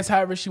to dance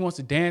however she wants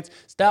to dance.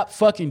 Stop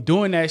fucking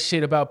doing that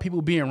shit about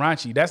people being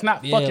raunchy. That's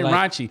not fucking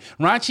raunchy.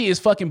 Raunchy is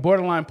fucking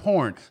borderline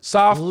porn.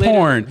 Soft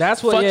porn.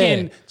 That's what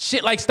fucking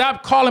shit. Like,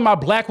 stop calling my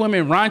black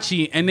women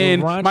raunchy and then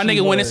my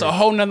nigga, when it's a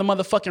whole nother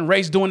motherfucking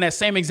race doing that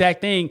same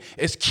exact thing,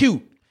 it's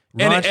cute.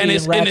 And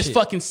it's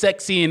fucking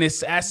sexy and it's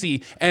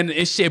sassy and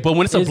it's shit. But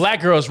when it's a black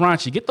girl, it's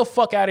raunchy. Get the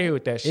fuck out of here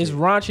with that shit. It's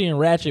raunchy and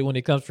ratchet when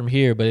it comes from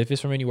here, but if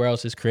it's from anywhere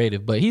else, it's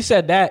creative. But he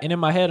said that, and in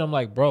my head, I'm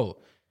like, bro,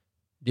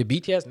 did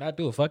BTS not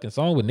do a fucking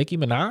song with Nicki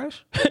Minaj?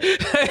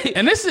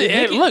 And this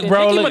is look,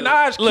 bro.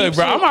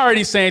 I'm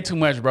already saying too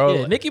much, bro.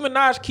 Yeah, Nicki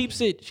Minaj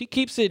keeps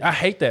it. I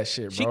hate that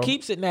shit, bro. She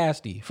keeps it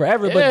nasty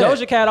forever. Yeah. But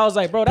Doja Cat, I was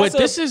like, bro,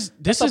 this is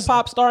a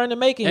pop star in the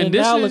making, and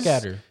now look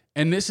at her.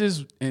 And this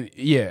is, And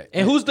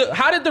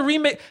how did the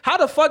remake? How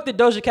the fuck did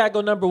Doja Cat go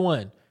number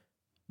one?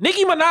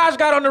 Nicki Minaj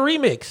got on the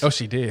remix. Oh,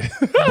 she did.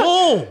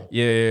 Boom.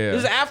 Yeah.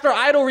 This is After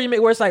Idol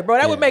remix where it's like, bro,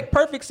 that would make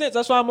perfect sense.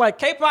 That's why I'm like,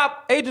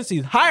 K-pop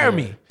agencies, hire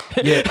me.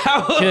 Yeah.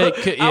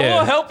 I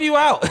will help you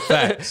out.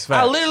 Facts.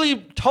 I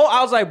literally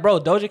I was like, bro,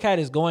 Doja Cat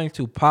is going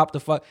to pop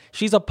the fuck.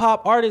 She's a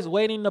pop artist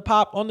waiting to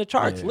pop on the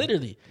charts,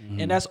 literally.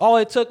 Mm-hmm. And that's all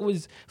it took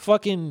was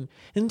fucking.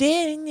 That's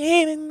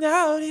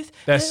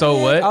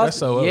so what? That's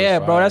so what? Yeah,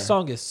 bro, that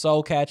song is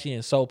so catchy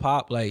and so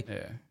pop. Like,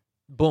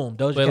 boom,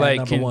 Doja Cat like,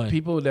 number one.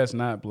 People that's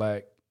not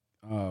black.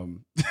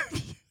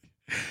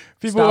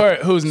 People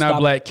who's not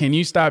black, can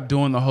you stop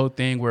doing the whole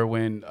thing where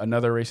when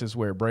another racist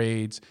wear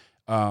braids,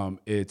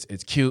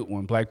 it's cute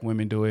when black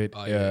women do it.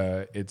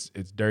 It's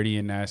dirty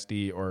and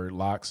nasty, or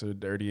locks are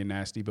dirty and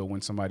nasty. But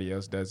when somebody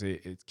else does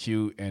it, it's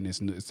cute and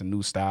it's a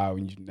new style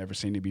and you've never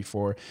seen it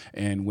before.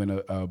 And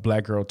when a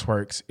black girl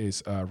twerks,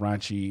 it's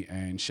raunchy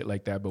and shit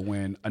like that. But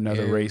when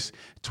another race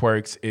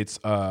twerks, it's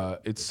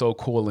so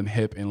cool and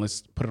hip, and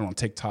let's put it on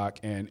TikTok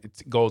and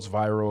it goes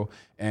viral.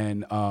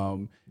 And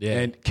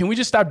and can we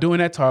just stop doing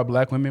that to our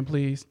black women,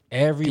 please?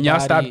 Can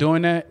y'all stop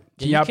doing that?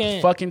 Can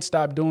y'all fucking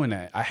stop doing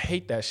that? I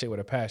hate that shit with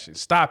a passion.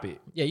 Stop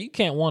it. Yeah, you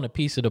can't want a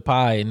piece of the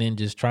pie and then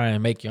just try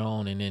and make your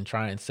own and then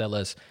try and sell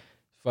us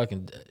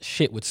fucking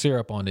shit with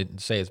syrup on it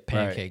and say it's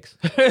pancakes.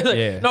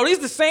 Like, no, these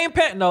the same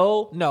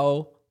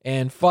no,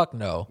 and fuck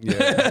no.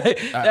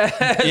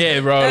 Yeah,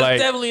 bro. That's like,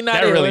 definitely not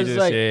that it. really It's just,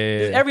 like,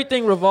 yeah.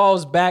 everything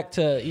revolves back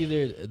to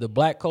either the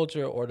black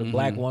culture or the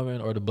black woman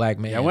or the black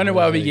man. I wonder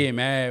why we get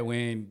mad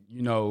when,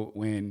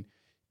 when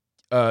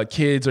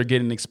kids are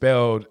getting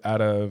expelled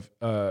out of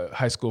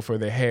high school for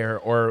their hair,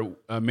 or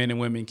men and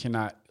women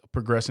cannot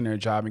progress in their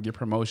job and get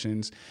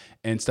promotions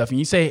and stuff. And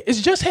you say,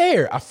 it's just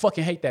hair. I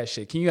fucking hate that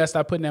shit. Can you guys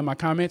stop putting that in my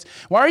comments?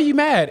 Why are you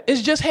mad?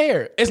 It's just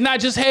hair. It's not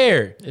just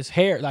hair. It's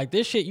hair. Like,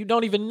 this shit, you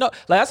don't even know.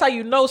 Like, that's how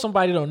you know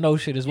somebody don't know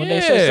shit, is when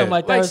they say something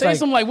like that. Like, say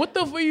something like, what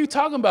the fuck are you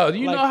talking about?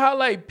 You like, know how,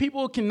 like,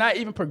 people cannot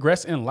even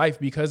progress in life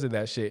because of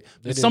that shit.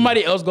 But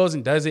somebody else goes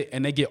and does it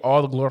and they get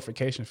all the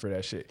glorification for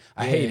that shit.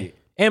 I hate it.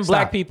 And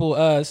black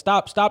people,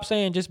 stop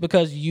saying just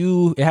because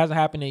it hasn't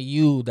happened to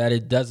you that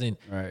it doesn't,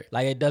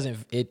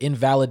 it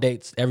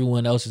invalidates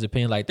everyone else's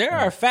opinion. Like, there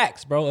are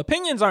facts, bro.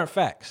 Opinions aren't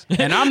facts.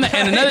 And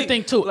another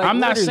thing too, like, I'm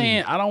not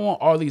saying I don't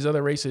want all these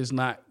other races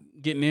not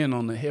getting in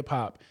on the hip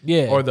hop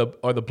or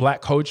the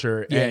black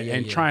culture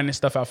and trying this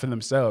stuff out for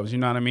themselves. You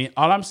know what I mean?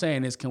 All I'm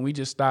saying is, can we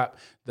just stop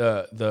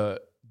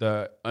the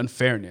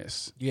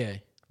unfairness? Yeah.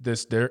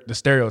 The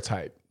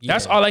stereotype.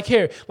 That's all I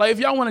care. Like, if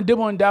y'all want to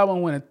dibble and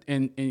dabble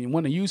and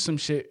want to use some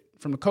shit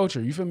from the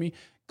culture, you feel me?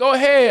 Go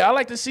ahead. I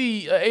like to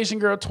see an Asian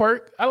girl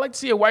twerk. I like to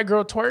see a white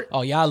girl twerk.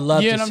 Oh yeah, I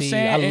love to see. You know what I'm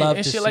saying? I love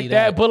to see shit like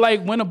that. But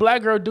like, when a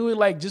black girl do it,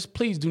 like, just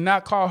please do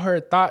not call her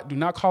a thought. Do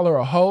not call her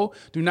a hoe.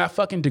 Do not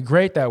fucking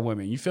degrade that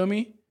woman. You feel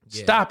me?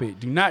 Yeah. Stop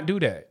it. Do not do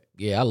that.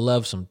 Yeah, I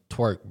love some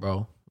twerk,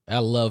 bro. I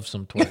love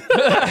some twerk.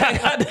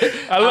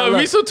 I love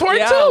me some twerk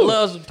too. I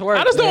love some twerk.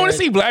 I just don't want to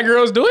see black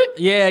girls do it.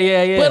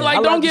 Yeah. But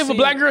like, don't give a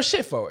black girl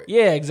shit for it.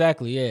 Yeah,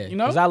 exactly. Yeah, you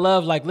know, because I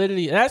love, like,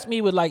 literally. And that's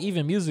me with, like,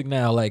 even music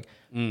now. Like,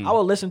 I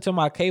will listen to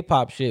my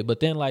K-pop shit,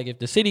 but then, like, if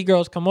the city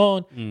girls come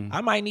on,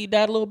 I might need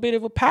that little bit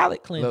of a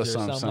palate cleanser or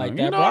something like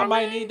that. You know, bro, I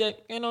might need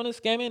that, the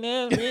scamming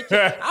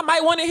ass. I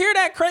might want to hear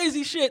that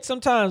crazy shit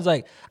sometimes.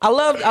 Like, I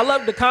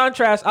love the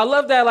contrast. I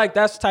love that. Like,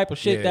 that's the type of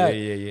shit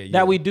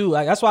that we do.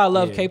 Like, that's why I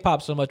love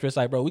K-pop so much. Where it's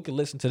like, bro, we could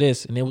listen to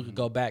this and then we could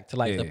go back to,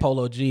 like, the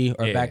Polo G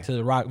or back to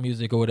the rock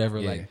music or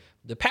whatever. Like,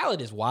 the palette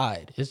is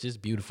wide. It's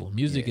just beautiful.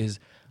 Music is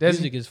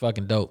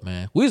fucking dope,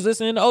 man. We was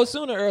listening to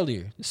Ozuna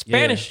earlier.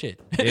 Spanish shit.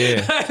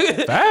 Yeah.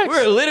 Facts.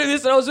 We were literally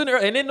listening to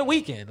Ozuna and in the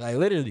weekend. Like,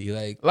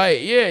 literally.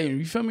 Like, yeah,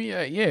 you feel me?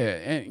 Yeah.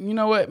 And you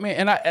know what,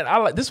 man? And I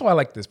like, this is why I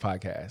like this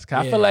podcast.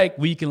 Cause I feel like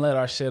we can let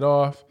our shit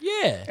off.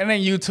 Yeah. And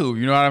then YouTube,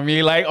 you know what I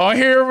mean? Like, on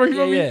here, you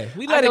feel me? Yeah.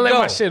 We let let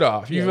my shit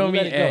off. You feel me?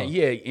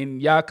 And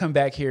y'all come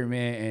back here,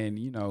 man,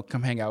 and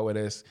come hang out with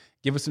us.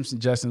 Give us some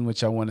suggestions what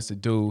y'all want us to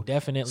do.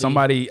 Definitely.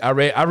 Somebody, I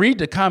read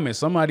the comments.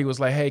 Somebody was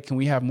like, "Hey, can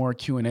we have more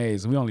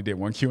Q&As?" We only did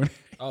one Q&A.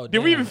 Oh, did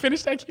we even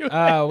finish that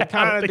Q&A? We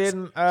kind of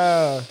didn't.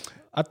 I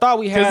thought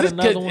we had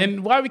another one.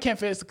 And why we can't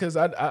finish? Because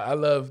I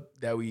love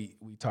that we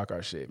talk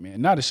our shit,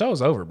 man. Now the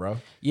show's over, bro.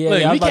 Yeah,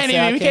 look, we can't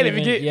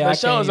even get the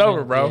show's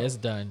over, bro. Yeah, it's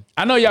done.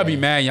 I know y'all be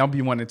mad. Y'all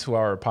be wanting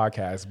 2-hour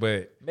podcast,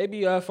 but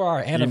maybe for our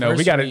anniversary,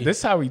 we gotta. This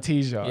is how we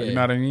tease y'all. You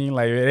know what I mean?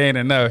 Like, it ain't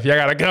enough. Y'all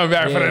gotta come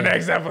back for the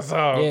next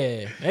episode.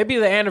 Yeah, maybe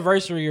the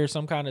anniversary or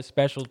some kind of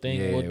special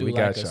thing. We'll do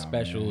like a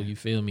special. Man. You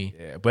feel me?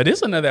 Yeah, but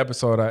it's another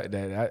episode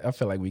that I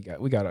feel like we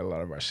got a lot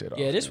of our shit off.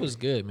 Yeah, this was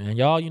good, man.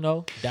 Y'all,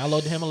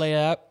 download the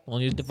Himalaya app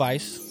on your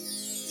device.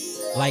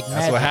 Like that's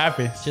magic. What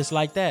happens. Just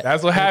like that.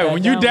 That's what happens.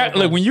 When you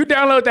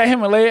download that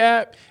Himalaya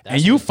app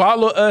and you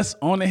follow us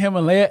on the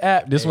Himalaya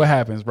app, this is what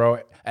happens, bro.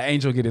 An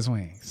angel get his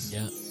wings.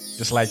 Yeah.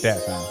 Just like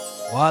that, fam.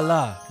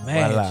 Voila.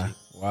 Man.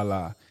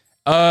 Voila.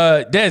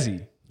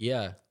 Dezzy.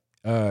 Yeah.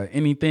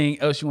 Anything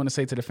else you want to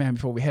say to the fam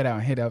before we head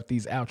out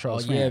these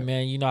outros? Oh, yeah,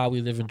 man. You know how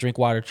we live and drink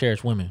water,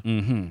 cherish women.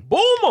 Mm-hmm.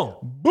 Boom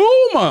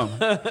 'em.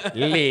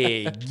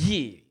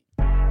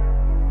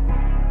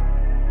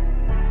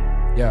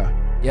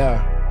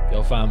 Yeah.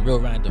 Yo, fam, real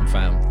random,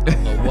 fam. I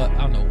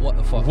don't know what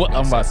the fuck. What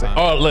I'm about to say.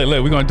 Oh,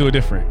 look, we're gonna do it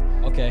different.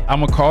 Okay. I'm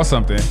gonna call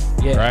something.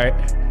 Yeah. Right?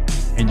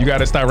 And you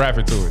gotta start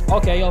rapping to it.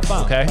 Okay, yo,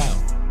 fam. Okay.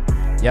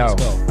 Fam. Yo.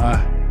 Let's go.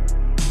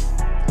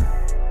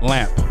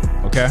 Lamp.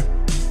 Okay.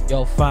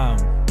 Yo, fam.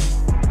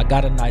 I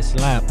got a nice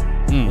lamp.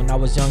 When I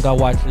was young, I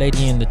watched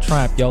Lady and the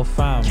Tramp. Yo,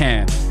 fam.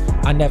 Can.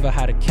 I never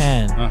had a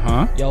can.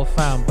 Yo,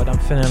 fam, but I'm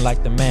feeling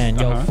like the man.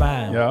 Yo,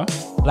 fam. Yeah.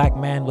 Black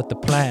man with the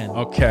plan.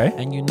 Okay.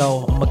 And you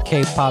know I'm a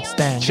K-pop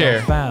stan. Chair.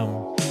 Yo,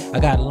 fam. I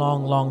got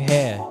long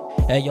hair.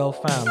 Hey, yo,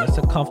 fam, it's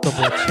a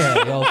comfortable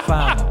chair. Yo,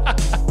 fam.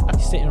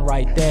 He's sitting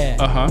right there.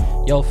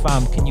 Yo,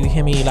 fam, can you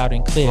hear me loud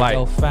and clear? Light.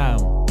 Yo, fam.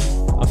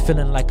 I'm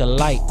feeling like a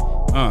light.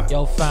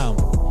 Yo, fam.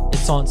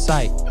 It's on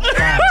sight.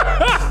 Fam.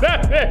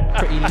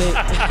 Pretty lit.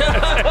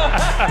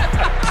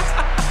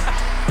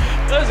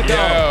 Let's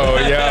go.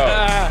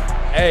 Yo.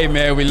 Hey,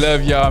 man, we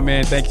love y'all,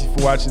 man. Thank you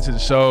for watching to the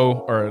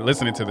show or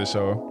listening to the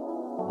show.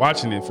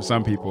 Watching it for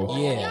some people.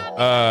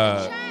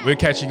 Yeah. We'll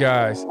catch you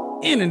guys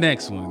in the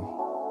next one.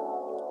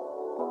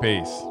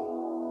 Peace.